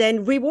and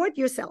then reward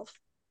yourself.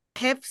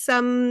 have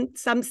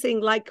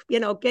something like,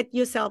 get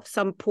yourself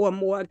some pour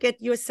more,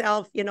 get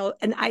yourself,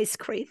 an ice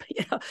cream,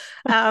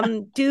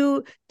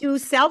 do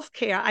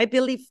self-care. I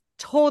believe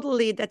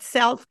totally that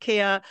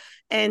self-care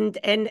and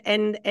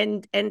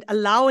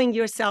allowing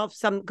yourself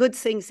some good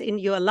things in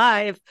your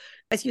life.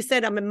 As you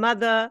said, I'm a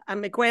mother,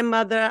 I'm a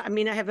grandmother. I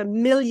mean, I have a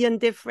million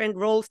different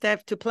roles to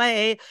have to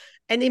play.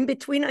 And in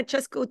between, I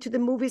just go to the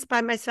movies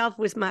by myself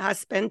with my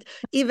husband.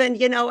 Even,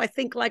 I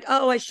think like,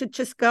 oh, I should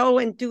just go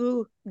and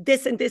do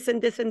this and this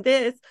and this and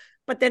this.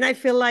 But then I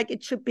feel like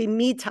it should be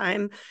me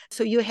time.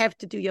 So you have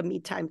to do your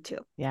me time too.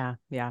 Yeah.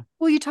 Yeah.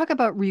 Well, you talk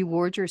about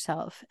reward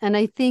yourself. And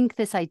I think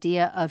this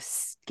idea of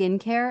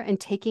skincare and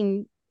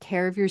taking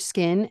care of your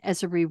skin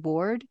as a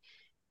reward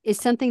is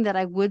something that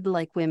I would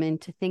like women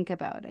to think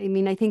about. I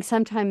mean, I think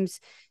sometimes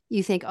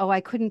you think, oh,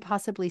 I couldn't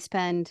possibly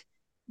spend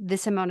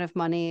this amount of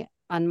money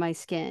on my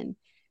skin.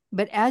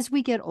 But as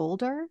we get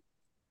older,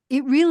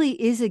 it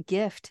really is a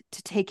gift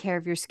to take care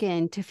of your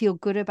skin, to feel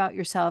good about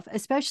yourself,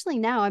 especially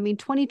now. I mean,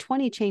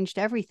 2020 changed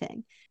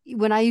everything.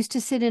 When I used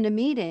to sit in a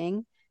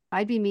meeting,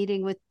 I'd be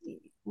meeting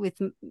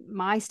with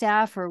my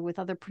staff or with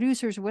other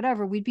producers or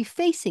whatever, we'd be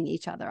facing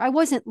each other. I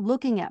wasn't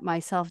looking at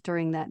myself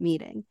during that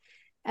meeting.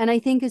 And I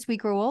think as we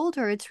grow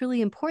older, it's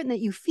really important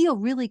that you feel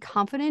really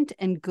confident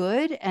and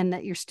good and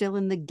that you're still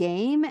in the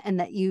game and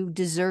that you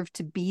deserve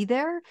to be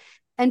there.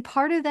 And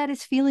part of that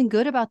is feeling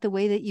good about the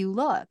way that you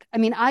look. I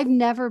mean, I've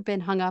never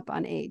been hung up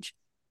on age.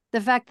 The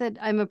fact that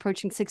I'm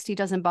approaching 60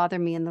 doesn't bother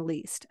me in the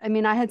least. I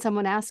mean, I had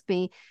someone ask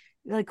me,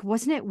 like,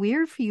 wasn't it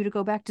weird for you to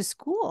go back to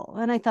school?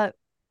 And I thought,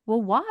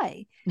 well,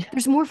 why?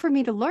 There's more for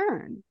me to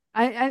learn.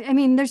 I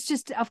mean, there's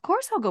just, of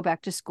course I'll go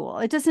back to school.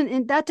 That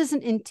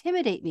doesn't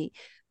intimidate me.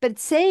 But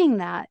saying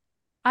that,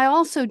 I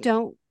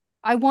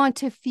want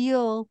to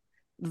feel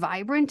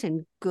vibrant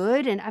and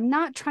good. And I'm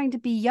not trying to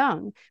be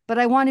young, but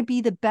I want to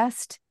be the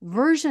best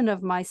version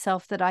of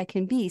myself that I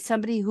can be.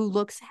 Somebody who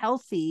looks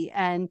healthy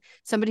and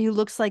somebody who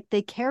looks like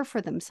they care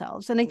for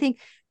themselves. And I think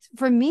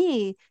for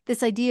me,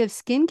 this idea of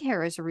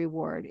skincare as a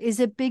reward is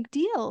a big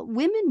deal.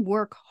 Women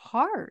work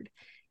hard.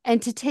 And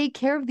to take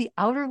care of the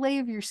outer layer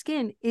of your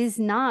skin is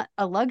not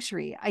a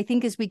luxury. I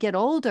think as we get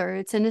older,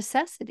 it's a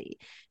necessity.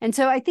 And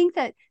so I think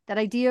that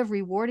idea of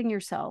rewarding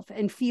yourself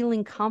and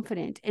feeling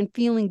confident and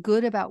feeling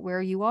good about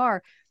where you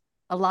are,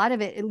 a lot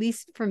of it, at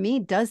least for me,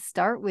 does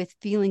start with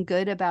feeling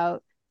good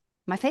about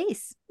my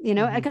face,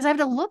 because I have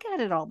to look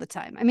at it all the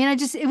time. I mean,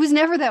 it was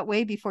never that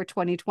way before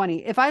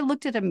 2020. If I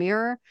looked at a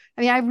mirror,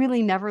 I mean, I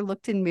really never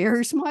looked in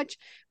mirrors much,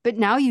 but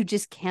now you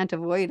just can't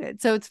avoid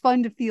it. So it's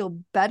fun to feel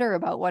better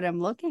about what I'm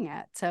looking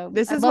at. So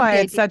this is why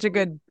it's such a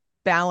good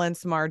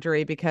balance,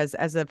 Marjorie, because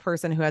as a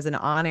person who has an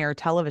on-air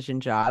television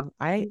job,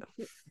 I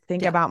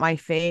think about my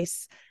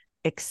face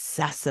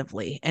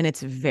excessively, and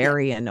it's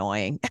very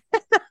annoying.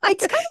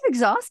 It's kind of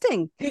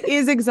exhausting. It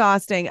is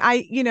exhausting.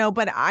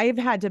 But I've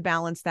had to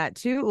balance that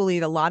too,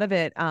 Ulli. A lot of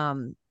it, I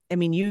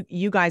mean,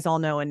 you guys all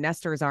know, and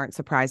nesters aren't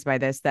surprised by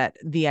this, that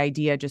the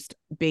idea, just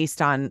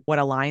based on what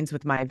aligns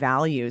with my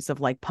values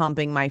of like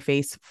pumping my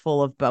face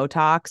full of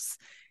Botox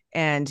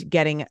and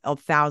getting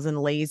 1,000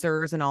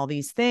 lasers and all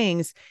these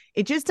things,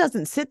 it just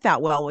doesn't sit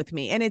that well with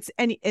me. And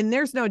and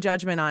there's no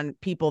judgment on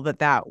people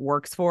that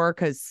works for,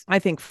 because I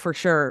think for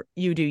sure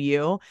you do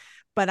you.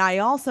 But I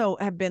also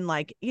have been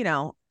like,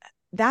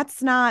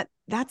 that's not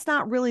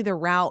really the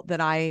route that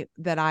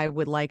I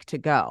would like to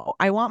go.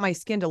 I want my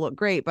skin to look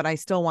great, but I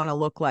still want to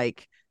look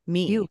like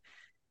me. You.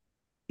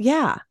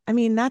 Yeah. I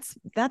mean, that's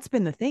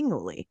been the thing,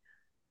 Ulli.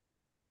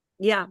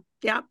 Yeah.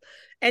 Yeah.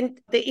 And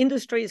the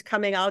industry is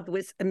coming out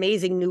with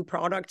amazing new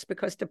products,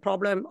 because the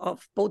problem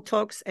of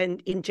Botox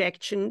and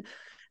injection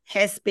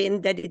has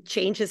been that it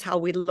changes how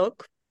we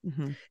look.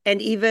 Mm-hmm.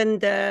 And even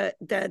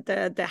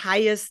the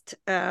highest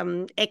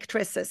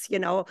actresses,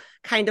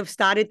 kind of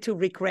started to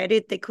regret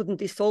it. They couldn't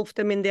dissolve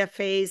them in their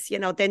face.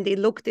 Then they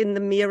looked in the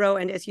mirror.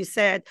 And as you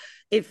said,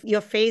 if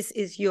your face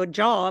is your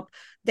job,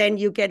 then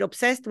you get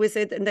obsessed with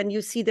it. And then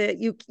you see that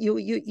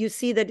you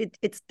see that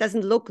it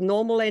doesn't look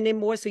normal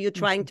anymore. So you're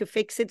trying to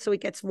fix it. So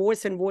it gets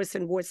worse and worse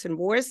and worse and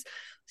worse.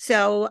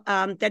 So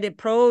that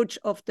approach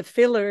of the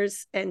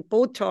fillers and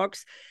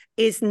Botox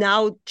is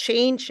now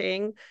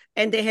changing,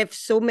 and they have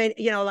so many,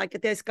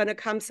 like there's going to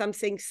come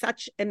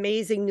such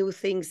amazing new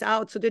things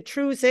out. So the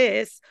truth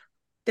is,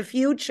 the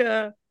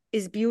future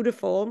is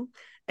beautiful,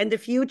 and the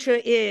future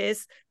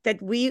is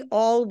that we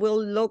all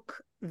will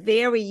look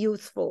very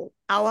youthful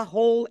our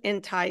whole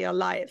entire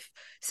life.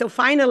 So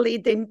finally,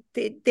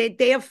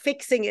 they are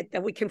fixing it,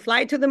 that we can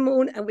fly to the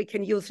moon and we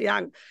can use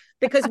young,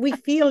 because we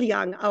feel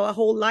young our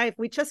whole life.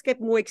 We just get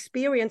more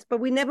experience,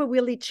 but we never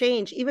really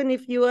change. Even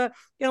if you are,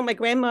 my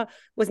grandma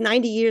was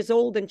 90 years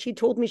old and she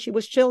told me she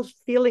was still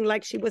feeling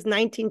like she was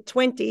 19,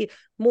 20,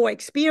 more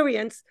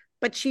experience,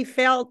 but she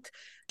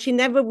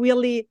never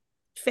really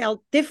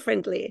felt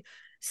differently.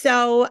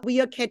 So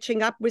we are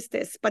catching up with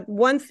this. But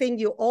one thing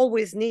you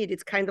always need,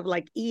 it's kind of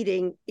like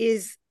eating,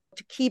 is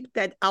to keep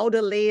that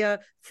outer layer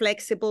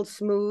flexible,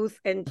 smooth,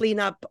 and clean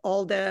up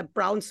all the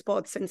brown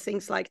spots and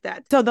things like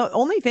that. So the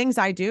only things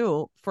I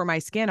do for my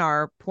skin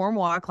are Pour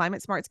Moi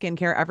Climate Smart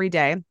skincare every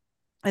day.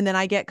 And then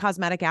I get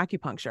cosmetic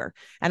acupuncture,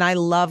 and I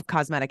love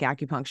cosmetic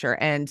acupuncture.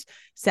 And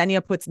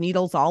Senya puts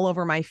needles all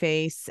over my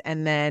face,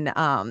 and then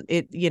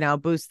it,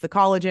 boosts the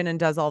collagen and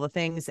does all the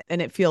things.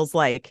 And it feels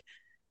like,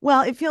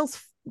 well, it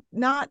feels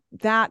not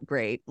that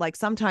great. Like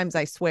sometimes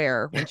I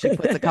swear when she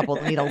puts a couple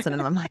of needles in,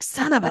 and I'm like,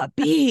 son of a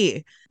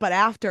bee. But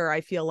after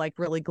I feel like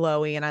really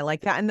glowy, and I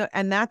like that.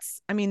 And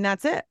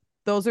that's it.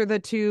 Those are the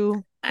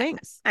two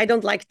things. I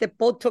don't like the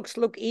Botox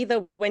look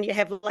either, when you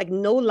have like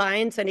no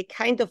lines, and it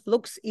kind of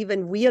looks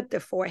even weird, the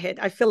forehead.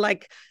 I feel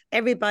like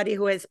everybody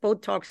who has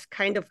Botox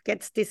kind of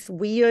gets this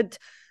weird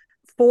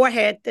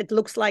forehead that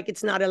looks like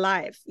it's not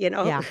alive,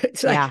 Yeah.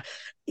 It's like,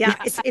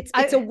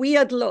 it's a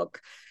weird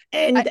look.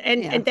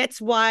 And that's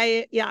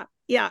why,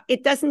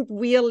 it doesn't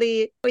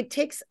really, it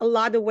takes a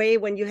lot away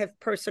when you have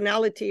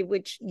personality,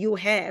 which you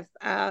have,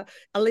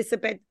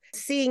 Elizabeth.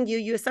 Seeing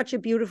you're such a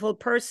beautiful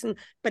person,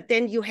 but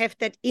then you have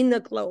that inner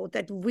glow,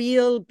 that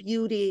real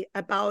beauty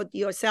about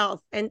yourself.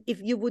 And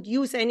if you would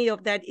use any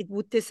of that, it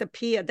would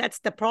disappear. That's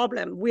the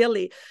problem,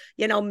 really.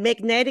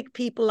 Magnetic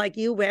people like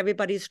you, where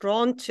everybody's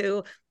drawn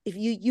to, if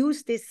you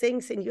use these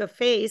things in your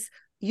face,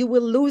 you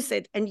will lose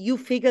it, and you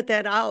figure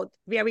that out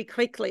very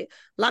quickly.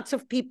 Lots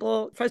of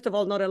people, first of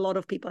all, not a lot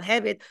of people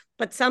have it,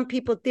 but some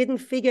people didn't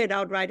figure it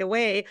out right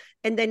away.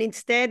 And then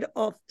instead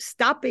of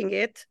stopping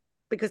it,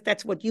 because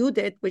that's what you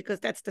did, because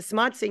that's the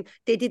smart thing,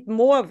 they did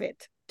more of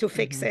it to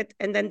fix it.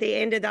 And then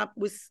they ended up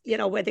with,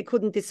 where they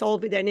couldn't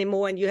dissolve it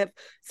anymore. And you have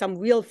some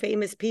real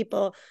famous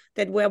people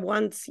that were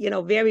once,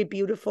 very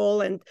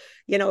beautiful, and,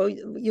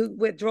 you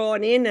were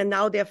drawn in, and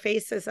now their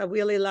faces are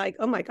really like,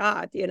 oh my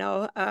God,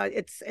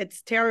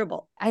 it's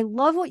terrible. I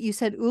love what you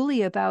said,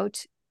 Ulli,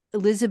 about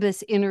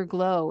Elizabeth's inner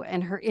glow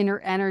and her inner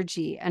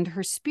energy and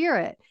her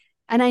spirit.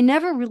 And I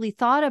never really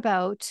thought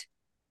about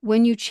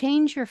when you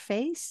change your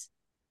face,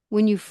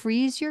 when you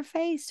freeze your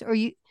face, or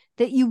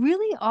that you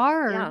really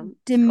are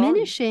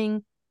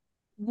diminishing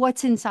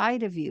what's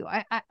inside of you.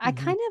 I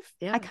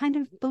kind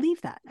of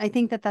believe that. I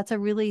think that that's a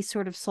really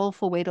sort of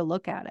soulful way to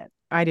look at it.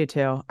 I do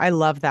too. I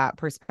love that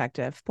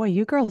perspective. Boy,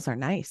 you girls are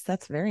nice.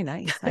 That's very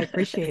nice. I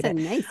appreciate it.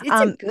 It's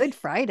a good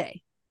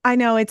Friday. I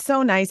know, it's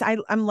so nice.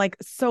 I'm like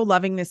so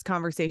loving this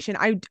conversation.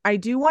 I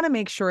do want to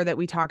make sure that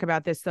we talk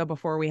about this though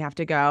before we have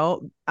to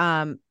go,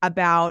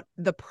 about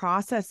the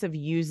process of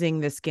using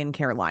the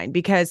skincare line,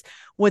 because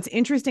what's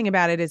interesting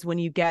about it is when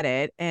you get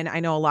it, and I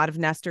know a lot of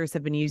nesters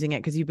have been using it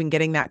because you've been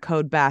getting that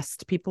code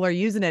BEST. People are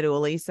using it,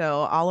 Ulli.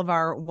 So all of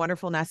our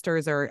wonderful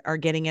nesters are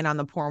getting in on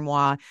the Pour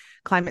Moi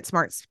Climate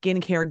Smart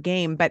skincare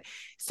game. But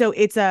so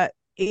it's a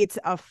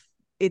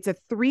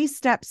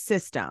 3-step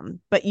system,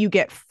 but you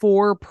get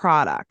 4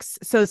 products.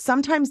 So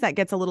sometimes that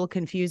gets a little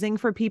confusing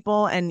for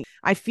people. And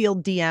I feel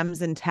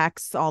DMs and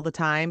texts all the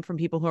time from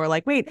people who are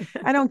like, wait,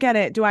 I don't get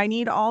it. Do I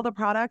need all the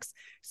products?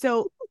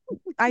 So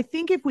I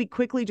think if we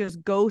quickly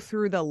just go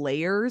through the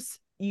layers,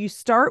 you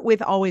start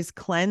with always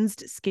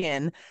cleansed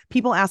skin.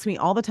 People ask me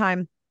all the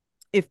time,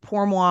 if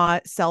Pour Moi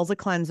sells a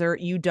cleanser,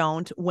 you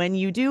don't. When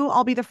you do,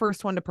 I'll be the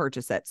first one to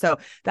purchase it. So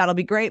that'll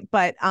be great.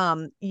 But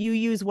you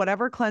use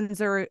whatever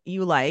cleanser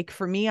you like.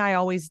 For me, I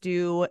always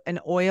do an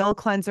oil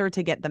cleanser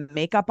to get the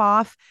makeup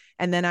off.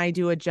 And then I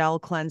do a gel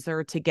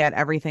cleanser to get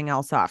everything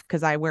else off,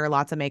 because I wear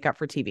lots of makeup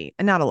for TV.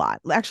 And not a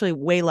lot. Actually,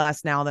 way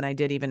less now than I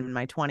did even in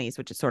my 20s,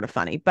 which is sort of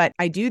funny. But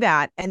I do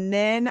that. And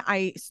then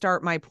I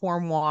start my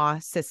Pour Moi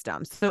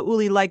system. So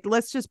Ulli,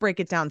 let's just break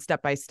it down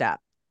step by step.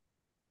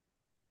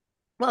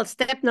 Well,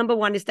 step number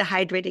 1 is the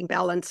hydrating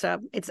balancer.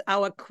 It's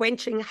our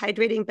quenching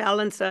hydrating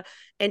balancer,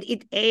 and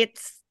it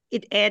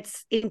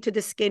adds into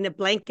the skin a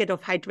blanket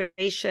of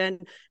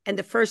hydration and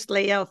the first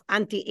layer of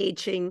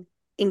anti-aging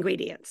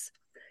ingredients.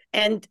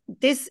 And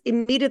this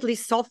immediately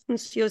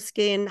softens your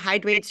skin,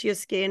 hydrates your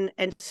skin.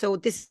 And so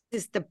this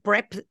is the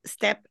prep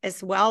step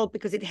as well,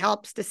 because it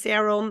helps the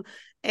serum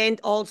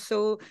and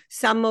also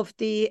some of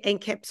the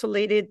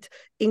encapsulated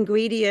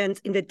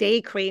ingredients in the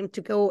day cream to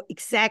go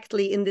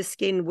exactly in the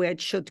skin where it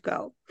should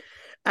go.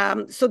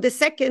 So the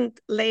second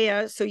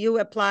layer, so you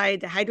apply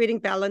the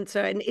hydrating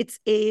balancer, and it's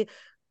a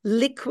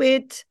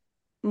liquid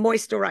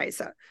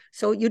moisturizer.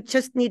 So you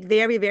just need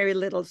very, very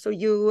little. So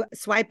you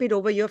swipe it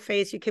over your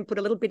face. You can put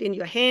a little bit in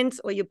your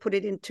hands, or you put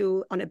it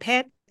on a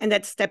pad. And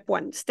that's step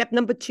 1. Step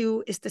number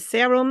 2 is the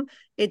serum.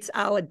 It's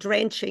our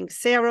drenching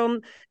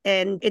serum.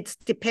 And it's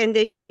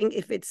depending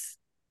if it's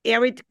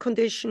arid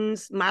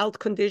conditions, mild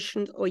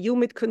conditions, or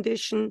humid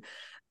condition.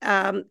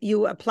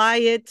 You apply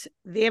it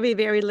very,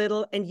 very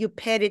little, and you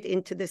pat it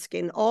into the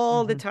skin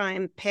all the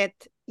time. Pat,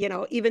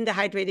 even the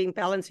hydrating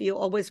balancer, you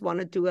always want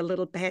to do a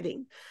little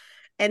patting.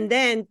 And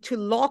then to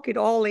lock it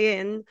all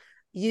in,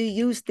 you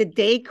use the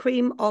day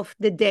cream of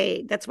the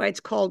day. That's why it's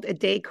called a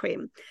day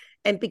cream.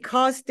 And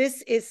because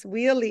this is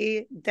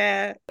really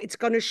it's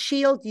going to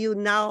shield you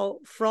now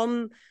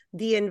from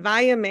the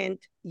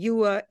environment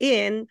you are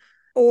in,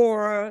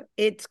 or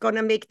it's going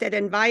to make that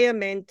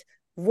environment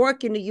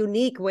work in a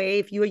unique way.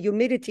 If your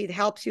humidity, it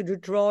helps you to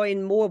draw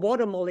in more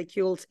water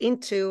molecules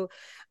into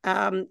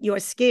your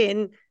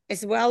skin.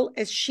 as well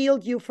as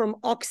shield you from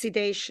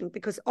oxidation,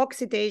 because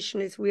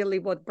oxidation is really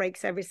what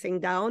breaks everything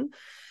down.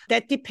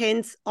 That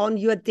depends on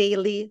your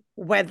daily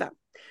weather.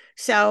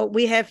 So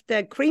we have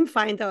the cream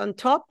finder on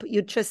top.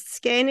 You just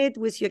scan it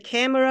with your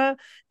camera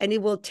and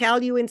it will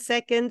tell you in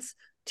seconds,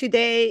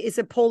 today is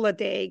a polar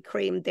day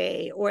cream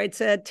day, or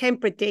it's a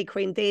temperate day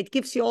cream day. It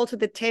gives you also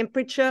the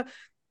temperature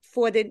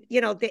for the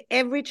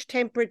average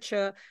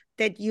temperature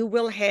that you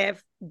will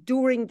have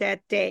during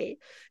that day.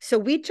 So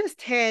we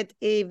just had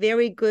a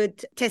very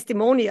good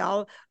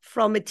testimonial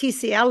from a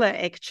TCLer,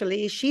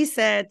 actually. She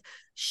said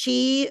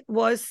she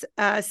was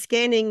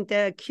scanning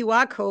the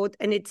QR code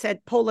and it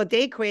said polar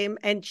day cream,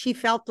 and she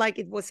felt like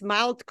it was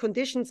mild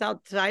conditions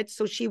outside.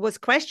 So she was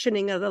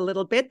questioning it a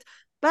little bit,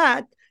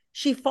 but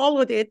she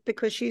followed it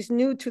because she's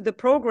new to the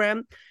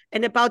program.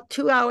 And about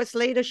 2 hours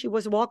later, she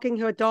was walking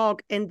her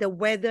dog and the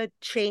weather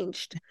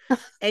changed.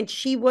 and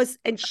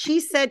she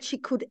said she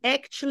could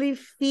actually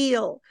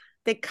feel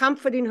the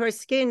comfort in her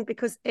skin,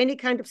 because any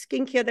kind of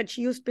skincare that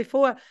she used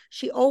before,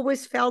 she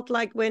always felt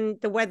like when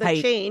the weather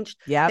changed,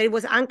 that it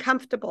was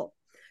uncomfortable.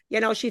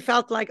 She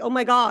felt like, oh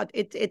my God,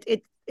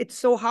 it's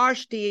so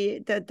harsh,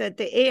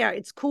 the air,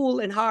 it's cool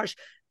and harsh,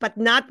 but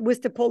not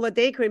with the polar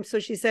day cream. So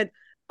she said,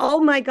 oh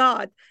my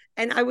God.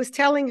 And I was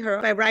telling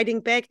her, by writing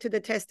back to the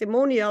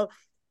testimonial,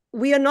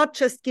 we are not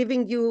just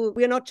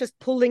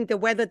pulling the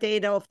weather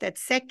data of that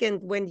second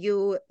when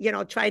you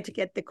try to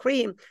get the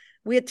cream.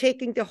 We are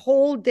taking the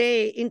whole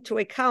day into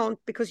account,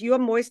 because your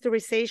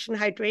moisturization,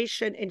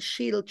 hydration, and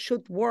shield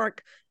should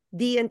work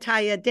the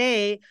entire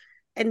day.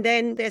 And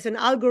then there's an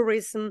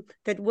algorithm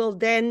that will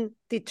then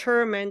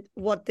determine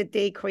what the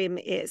day cream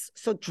is.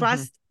 So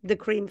trust the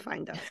cream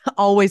finder.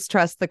 Always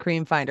trust the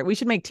cream finder. We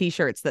should make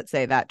t-shirts that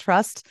say that.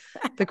 Trust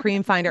the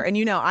cream finder.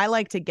 And I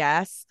like to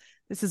guess.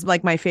 This is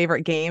like my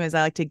favorite game, is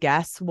I like to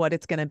guess what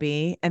it's going to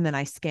be. And then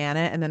I scan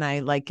it. And then I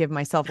like give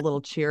myself a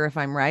little cheer if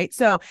I'm right.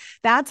 So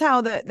that's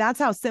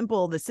how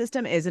simple the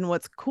system is. And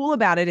what's cool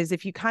about it is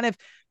if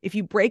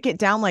you break it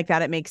down like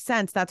that, it makes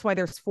sense. That's why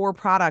there's 4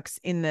 products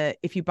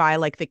if you buy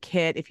like the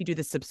kit, if you do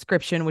the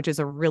subscription, which is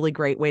a really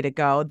great way to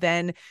go,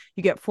 then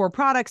you get 4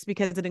 products,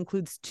 because it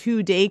includes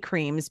 2 day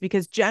creams,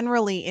 because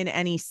generally in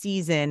any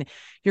season,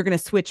 you're going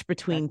to switch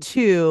between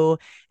 2.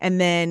 And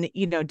then,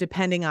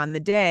 depending on the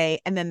day,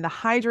 and then the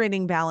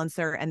hydrating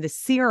balancer and the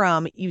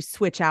serum, you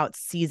switch out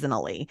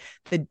seasonally.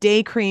 The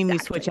day cream, you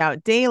switch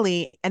out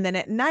daily. And then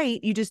at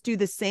night, you just do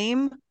the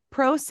same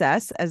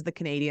process, as the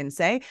Canadians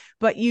say,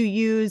 but you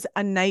use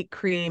a night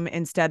cream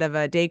instead of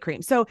a day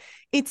cream. So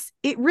it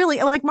really,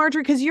 like,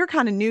 Marjorie, because you're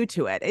kind of new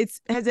to it,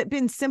 has it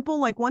been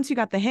simple? Like, once you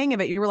got the hang of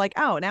it, you were like,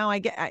 oh, now I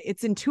get,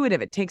 it's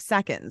intuitive. It takes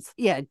seconds.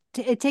 Yeah,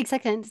 it takes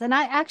seconds. And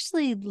I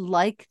actually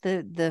like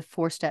the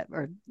 4-step,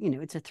 or,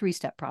 it's a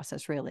 3-step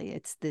process, really.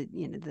 It's the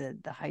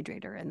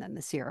hydrator, and then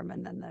the serum,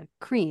 and then the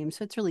cream.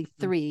 So it's really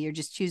 3. You're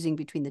just choosing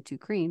between the 2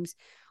 creams,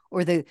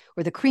 or the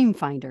cream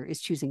finder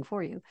is choosing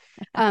for you.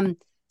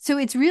 So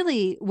it's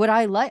really what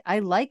I like. I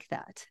like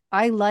that.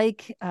 I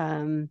like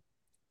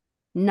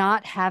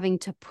not having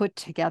to put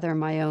together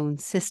my own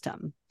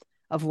system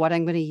of what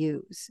I'm going to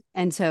use.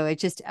 And so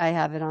I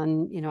have it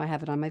on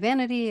my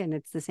vanity, and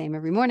it's the same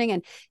every morning.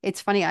 And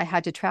it's funny, I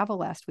had to travel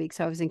last week.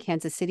 So I was in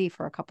Kansas City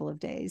for a couple of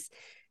days.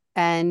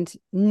 And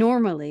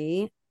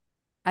normally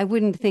I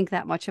wouldn't think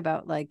that much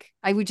about, like,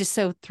 I would just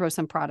throw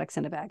some products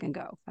in a bag and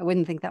go. I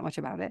wouldn't think that much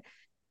about it.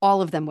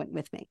 All of them went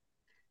with me.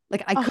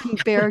 Like, I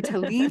couldn't bear to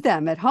leave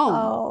them at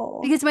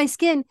home because my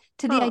skin,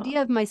 the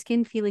idea of my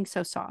skin feeling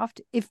so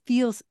soft,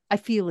 I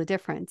feel a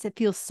difference. It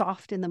feels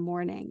soft in the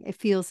morning. It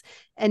feels,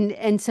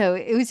 and so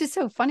it was just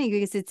so funny,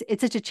 because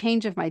it's such a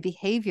change of my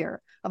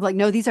behavior of like,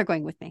 no, these are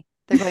going with me.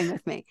 They're going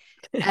with me.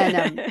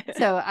 And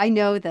so I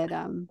know that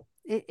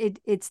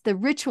it's the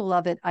ritual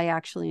of it I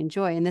actually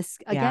enjoy. And this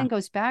again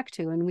goes back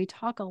to, and we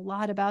talk a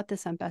lot about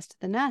this on Best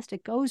of the Nest,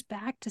 it goes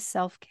back to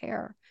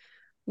self-care.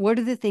 What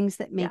are the things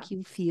that make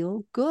you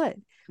feel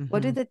good?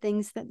 What are the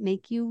things that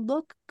make you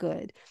look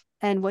good?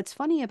 And what's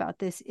funny about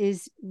this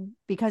is,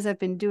 because I've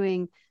been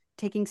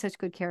taking such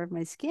good care of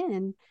my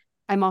skin,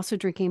 I'm also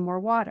drinking more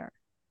water,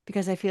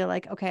 because I feel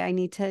like, okay, I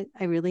need to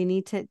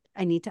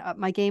up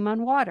my game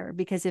on water,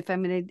 because if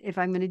I'm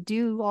going to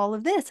do all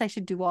of this, I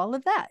should do all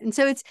of that. And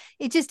so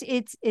it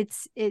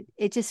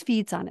just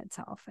feeds on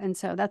itself. And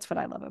so that's what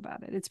I love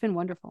about it. It's been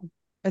wonderful.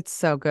 It's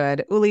so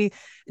good. Ulli,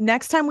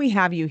 next time we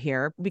have you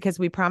here, because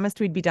we promised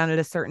we'd be done at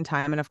a certain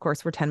time. And of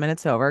course, we're 10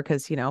 minutes over,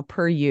 because,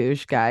 per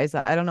usual, guys,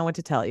 I don't know what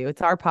to tell you.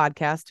 It's our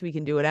podcast. We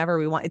can do whatever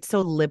we want. It's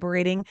so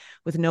liberating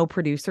with no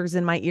producers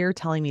in my ear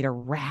telling me to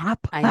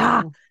rap.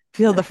 I know.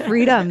 Feel the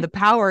freedom. The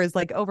power is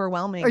like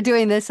overwhelming. We're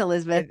doing this,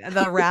 Elizabeth.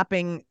 The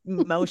rapping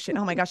motion.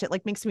 Oh my gosh. It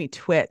like makes me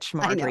twitch,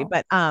 Marjorie.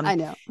 But I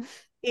know.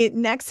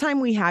 Next time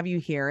we have you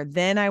here,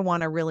 then I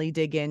want to really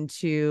dig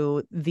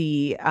into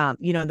the,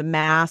 the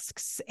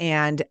masks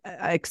and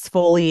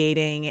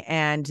exfoliating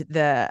and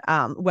the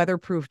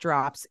weatherproof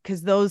drops,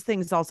 because those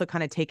things also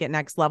kind of take it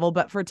next level.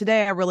 But for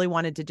today, I really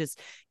wanted to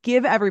just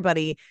give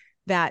everybody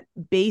that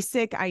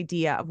basic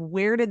idea of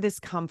where did this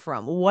come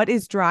from? What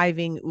is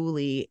driving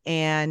Ulli?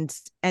 And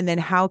then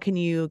how can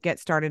you get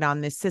started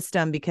on this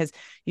system? Because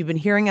you've been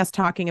hearing us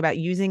talking about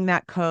using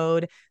that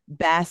code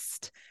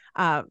BEST.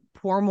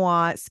 Pour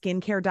Moi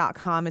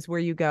skincare.com is where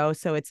you go.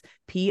 So it's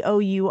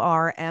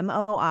POURMOI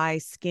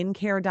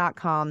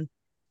skincare.com.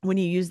 When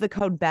you use the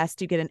code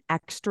BEST, you get an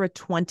extra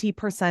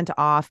 20%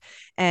 off.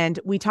 And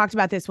we talked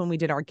about this when we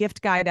did our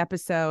gift guide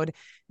episode.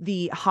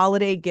 The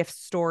holiday gift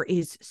store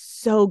is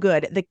so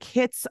good. The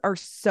kits are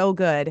so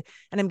good.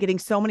 And I'm getting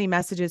so many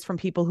messages from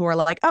people who are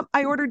like, oh,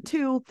 I ordered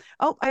 2.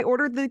 Oh, I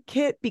ordered the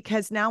kit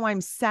because now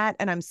I'm set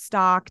and I'm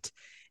stocked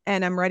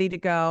and I'm ready to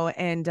go.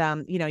 And,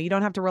 you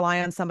don't have to rely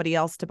on somebody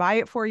else to buy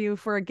it for you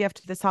for a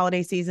gift this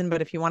holiday season.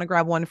 But if you want to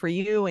grab one for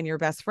you and your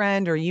best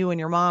friend, or you and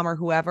your mom, or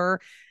whoever,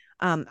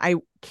 I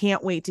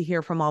can't wait to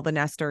hear from all the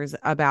nesters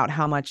about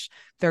how much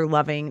they're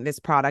loving this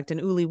product. And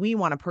Ulli, we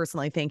want to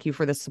personally thank you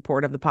for the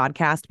support of the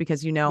podcast,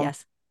 because,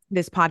 yes,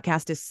 this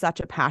podcast is such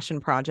a passion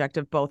project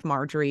of both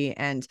Marjorie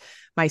and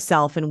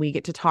myself. And we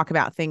get to talk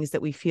about things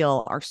that we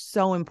feel are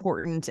so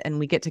important, and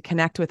we get to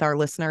connect with our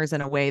listeners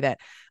in a way that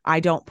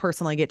I don't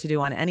personally get to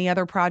do on any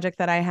other project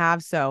that I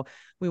have. So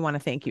we want to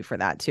thank you for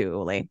that too,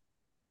 Ulli.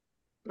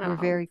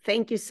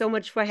 Thank you so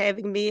much for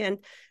having me. And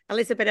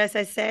Elizabeth, as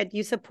I said,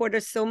 you support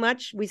us so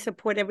much. We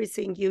support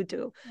everything you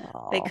do.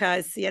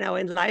 Because,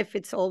 in life,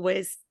 it's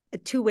always a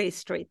two-way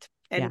street.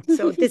 And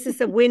so this is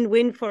a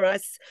win-win for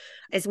us,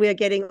 as we are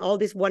getting all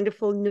these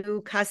wonderful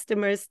new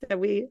customers that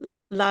we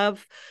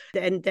love.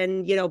 And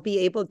then, be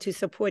able to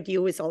support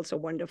you is also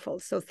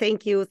wonderful. So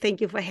thank you. Thank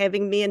you for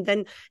having me. And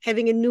then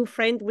having a new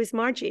friend with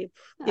Margie,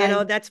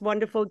 that's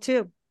wonderful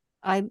too.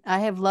 I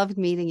have loved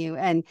meeting you,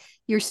 and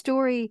your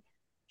story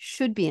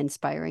should be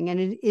inspiring, and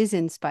it is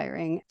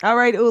inspiring. All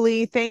right,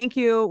 Ulli, thank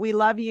you. We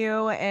love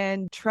you,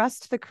 and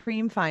trust the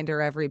cream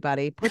finder,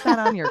 everybody. Put that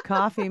on your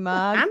coffee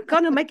mug. I'm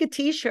going to make a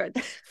t-shirt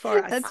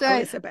for us. That's right.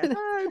 Elizabeth.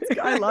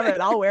 I love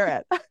it. I'll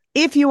wear it.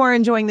 If you are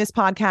enjoying this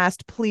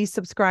podcast, please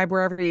subscribe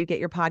wherever you get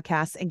your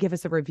podcasts and give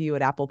us a review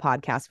at Apple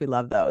Podcasts. We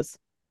love those.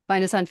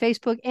 Find us on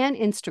Facebook and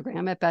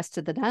Instagram at Best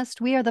of the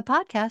Nest. We are the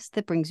podcast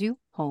that brings you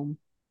home.